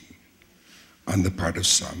tendency on the part of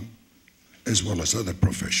some, as well as other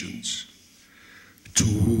professions,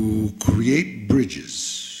 to create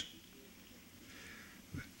bridges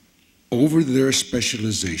over their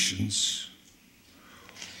specializations,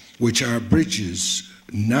 which are bridges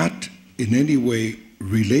not in any way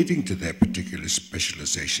relating to that particular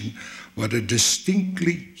specialization, but a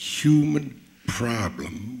distinctly human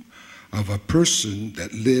problem of a person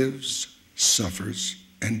that lives, suffers,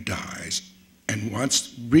 and dies, and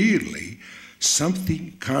wants really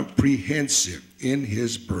something comprehensive in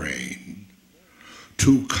his brain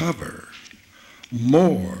to cover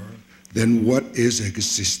more than what is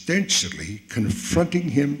existentially confronting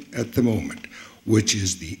him at the moment, which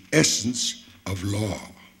is the essence of law.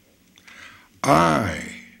 I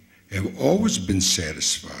have always been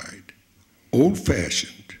satisfied,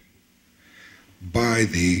 old-fashioned, by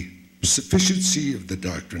the sufficiency of the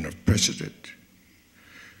doctrine of precedent,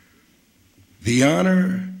 the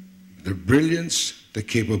honor, the brilliance, the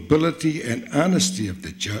capability, and honesty of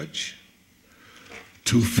the judge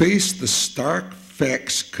to face the stark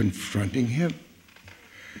facts confronting him,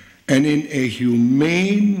 and in a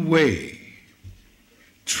humane way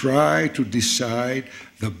try to decide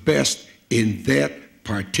the best in that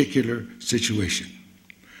particular situation.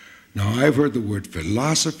 Now, I've heard the word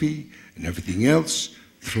philosophy and everything else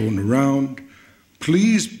thrown around.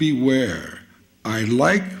 Please beware. I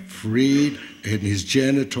like Freed and his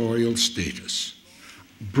janitorial status.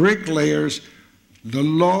 Bricklayers, the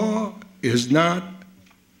law is not,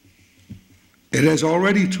 it has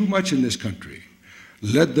already too much in this country.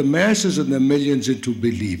 Led the masses and the millions into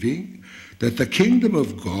believing that the kingdom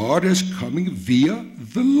of God is coming via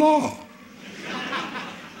the law.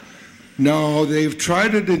 Now, they've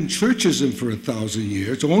tried it in churchism for 1,000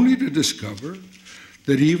 years, only to discover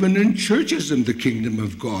that even in churchism the kingdom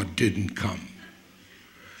of God didn't come.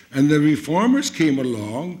 And the reformers came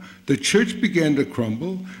along, the church began to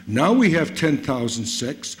crumble, now we have 10,000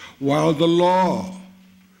 sects, while the law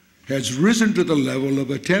has risen to the level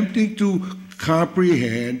of attempting to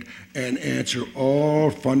comprehend and answer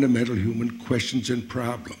all fundamental human questions and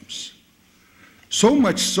problems. So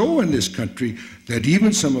much so in this country that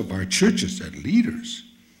even some of our churches and leaders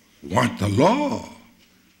want the law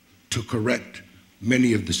to correct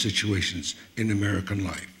many of the situations in American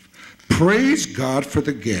life. Praise God for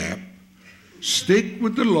the gap. Stick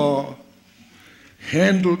with the law.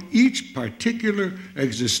 Handle each particular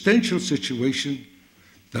existential situation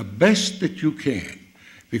the best that you can,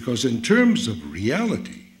 because in terms of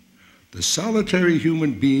reality, the solitary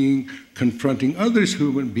human being confronting other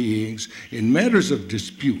human beings in matters of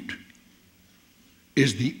dispute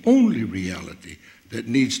is the only reality that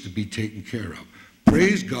needs to be taken care of.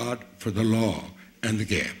 Praise God for the law and the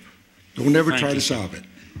gap. Don't ever try to solve it.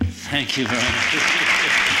 Thank you very much.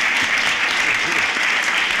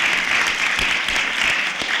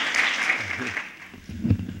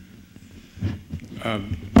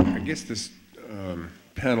 I guess this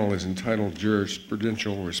panel is entitled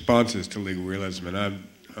Jurisprudential Responses to Legal Realism, and I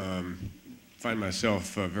find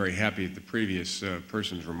myself very happy at the previous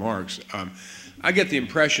person's remarks. I get the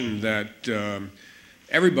impression that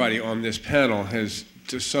everybody on this panel has,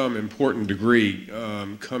 to some important degree,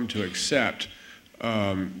 come to accept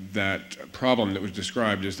that problem that was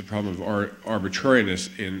described as the problem of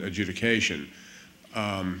arbitrariness in adjudication.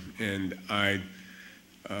 And I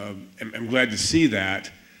am glad to see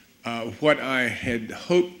that. What I had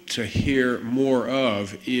hoped to hear more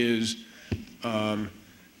of is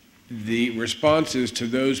the responses to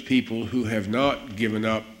those people who have not given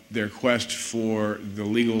up their quest for the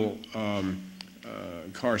legal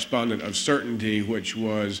correspondent of certainty, which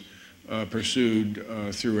was pursued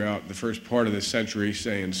throughout the first part of this century,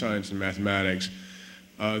 say in science and mathematics.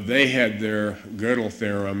 They had their Gödel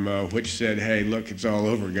theorem, which said, hey, look, it's all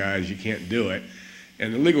over, guys, you can't do it.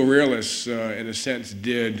 And the legal realists, in a sense,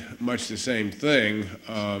 did much the same thing.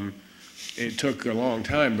 It took a long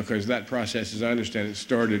time because that process, as I understand it,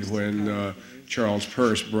 started when Charles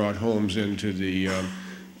Peirce brought Holmes into the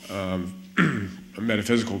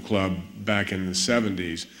metaphysical club back in the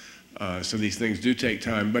 70s. So these things do take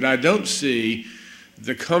time. But I don't see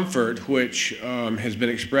the comfort which has been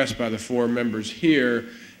expressed by the four members here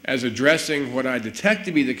as addressing what I detect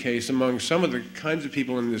to be the case among some of the kinds of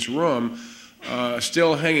people in this room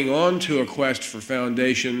still hanging on to a quest for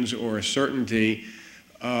foundations or a certainty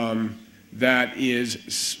that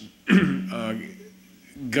is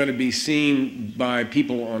going to be seen by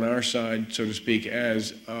people on our side, so to speak,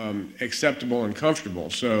 as acceptable and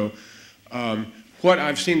comfortable. So what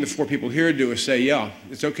I've seen the four people here do is say, yeah,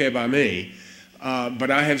 it's okay by me.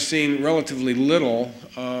 But I have seen relatively little,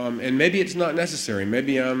 and maybe it's not necessary.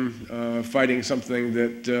 Maybe I'm fighting something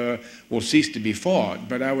that will cease to be fought.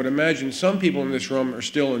 But I would imagine some people in this room are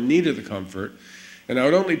still in need of the comfort. And I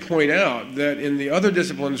would only point out that in the other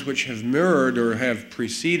disciplines which have mirrored or have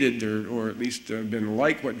preceded or at least been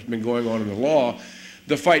like what's been going on in the law,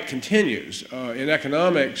 the fight continues. In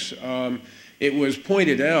economics, it was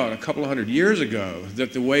pointed out a couple of hundred years ago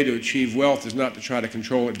that the way to achieve wealth is not to try to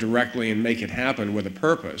control it directly and make it happen with a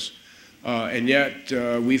purpose. And yet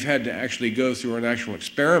we've had to actually go through an actual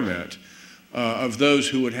experiment of those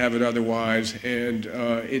who would have it otherwise, and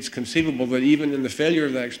it's conceivable that even in the failure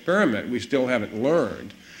of that experiment, we still haven't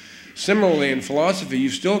learned. Similarly, in philosophy,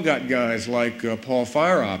 you've still got guys like Paul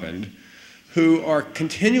Feyerabend, who are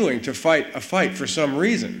continuing to fight a fight for some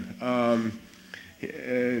reason.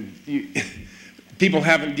 People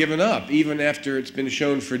haven't given up, even after it's been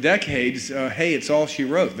shown for decades, hey, it's all she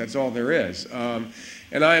wrote, that's all there is.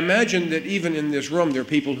 And I imagine that even in this room, there are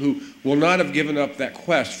people who will not have given up that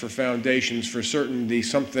quest for foundations, for certainty,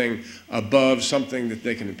 something above, something that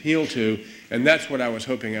they can appeal to, and that's what I was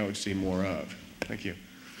hoping I would see more of. Thank you.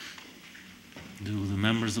 Do the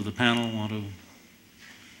members of the panel want to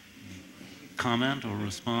comment or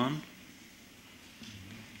respond?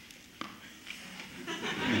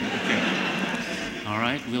 All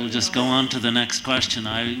right, we'll just go on to the next question.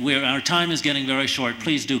 Our time is getting very short.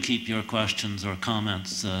 Please do keep your questions or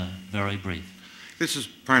comments very brief. This is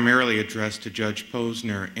primarily addressed to Judge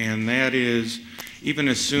Posner, and that is, even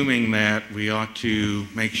assuming that we ought to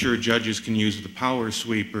make sure judges can use the power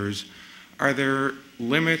sweepers, are there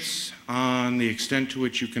limits on the extent to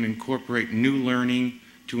which you can incorporate new learning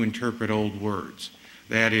to interpret old words?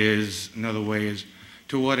 That is, another way is,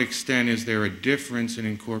 to what extent is there a difference in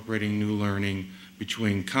incorporating new learning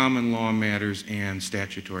between common law matters and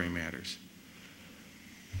statutory matters?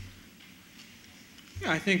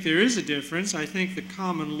 Yeah, I think there is a difference. I think the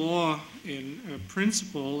common law in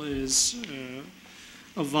principle is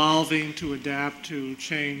evolving to adapt to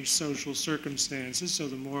changed social circumstances. So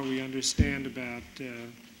the more we understand about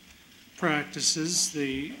practices,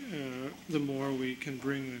 the more we can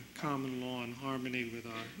bring the common law in harmony with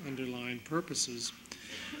our underlying purposes.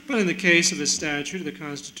 But in the case of the statute, the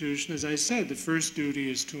Constitution, as I said, the first duty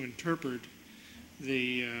is to interpret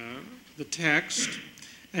the text,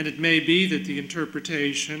 and it may be that the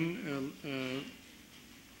interpretation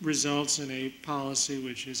results in a policy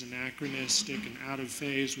which is anachronistic and out of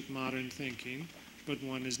phase with modern thinking, but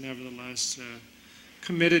one is nevertheless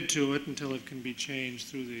committed to it until it can be changed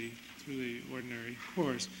through the ordinary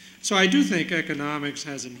course. So I do think economics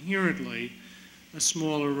has inherently a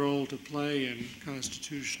smaller role to play in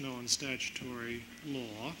constitutional and statutory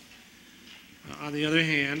law. On the other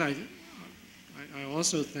hand, I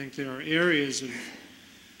also think there are areas of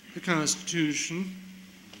the Constitution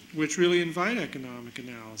which really invite economic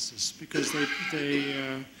analysis, because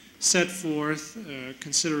they set forth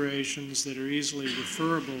considerations that are easily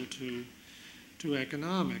referable to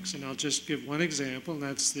economics. And I'll just give one example, and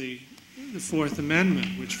that's the Fourth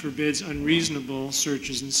Amendment, which forbids unreasonable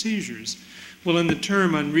searches and seizures. Well, in the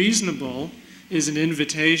term unreasonable is an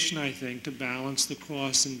invitation, I think, to balance the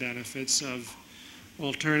costs and benefits of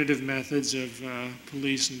alternative methods of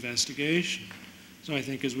police investigation. So I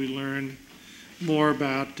think as we learn more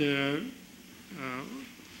about the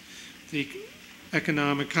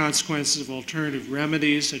economic consequences of alternative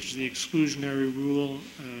remedies, such as the exclusionary rule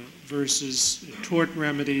versus tort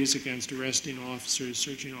remedies against arresting officers,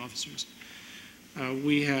 searching officers,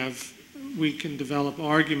 we can develop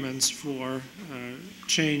arguments for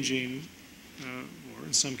changing, or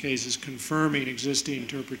in some cases confirming, existing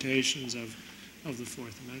interpretations of the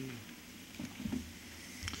Fourth Amendment.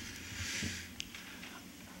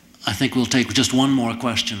 I think we'll take just one more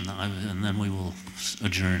question, and then we will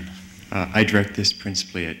adjourn. I direct this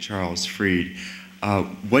principally at Charles Fried.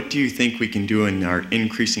 What do you think we can do in our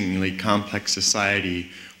increasingly complex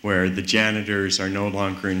society where the janitors are no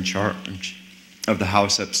longer in charge of the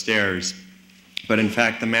house upstairs, but in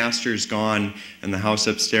fact the master's gone and the house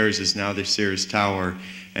upstairs is now the Sears Tower,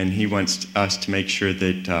 and he wants us to make sure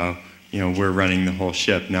that we're running the whole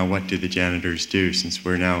ship? Now what do the janitors do, since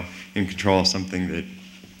we're now in control of something that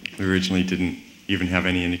we originally didn't even have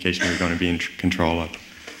any indication we were going to be in control of?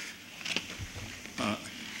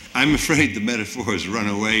 I'm afraid the metaphor has run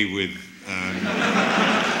away with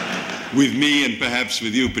me, and perhaps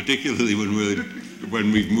with you, particularly when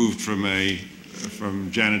we've moved from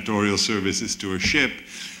janitorial services to a ship.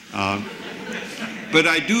 But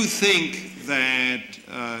I do think that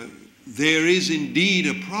there is indeed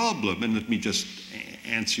a problem, and let me just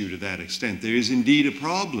answer you to that extent. There is indeed a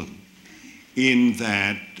problem in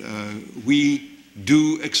that we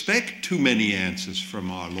do expect too many answers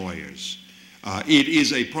from our lawyers. It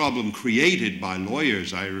is a problem created by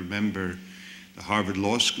lawyers. I remember the Harvard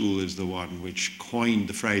Law School is the one which coined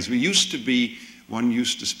the phrase. One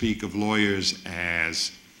used to speak of lawyers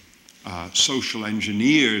as social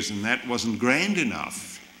engineers, and that wasn't grand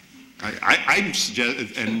enough.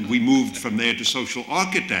 And we moved from there to social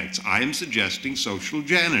architects. I am suggesting social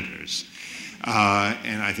janitors.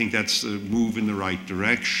 And I think that's a move in the right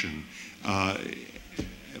direction.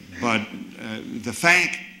 But the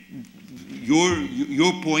fact,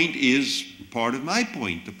 your point is part of my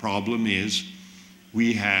point. The problem is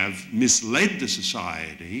we have misled the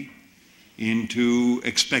society into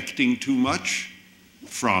expecting too much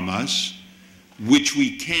from us, which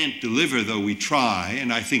we can't deliver, though we try,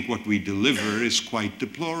 and I think what we deliver is quite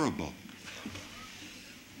deplorable.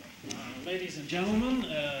 Ladies and gentlemen,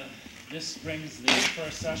 this brings the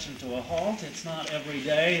first session to a halt. It's not every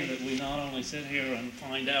day that we not only sit here and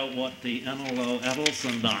find out what the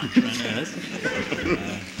Enelo-Edelson doctrine is.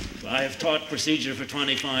 I have taught procedure for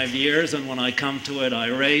 25 years, and when I come to it, I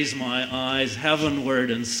raise my eyes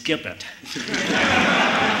heavenward and skip it.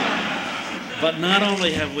 But not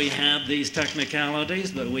only have we had these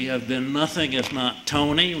technicalities, but we have been nothing if not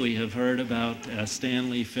Tony. We have heard about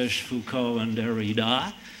Stanley, Fish, Foucault, and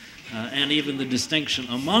Derrida, and even the distinction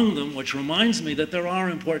among them, which reminds me that there are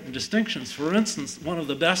important distinctions. For instance, one of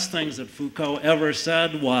the best things that Foucault ever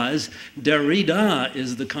said was, Derrida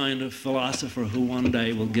is the kind of philosopher who one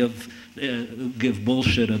day will give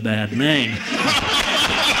bullshit a bad name.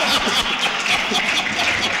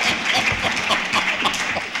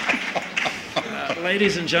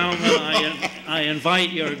 Ladies and gentlemen, I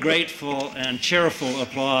invite your grateful and cheerful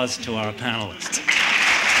applause to our panelists.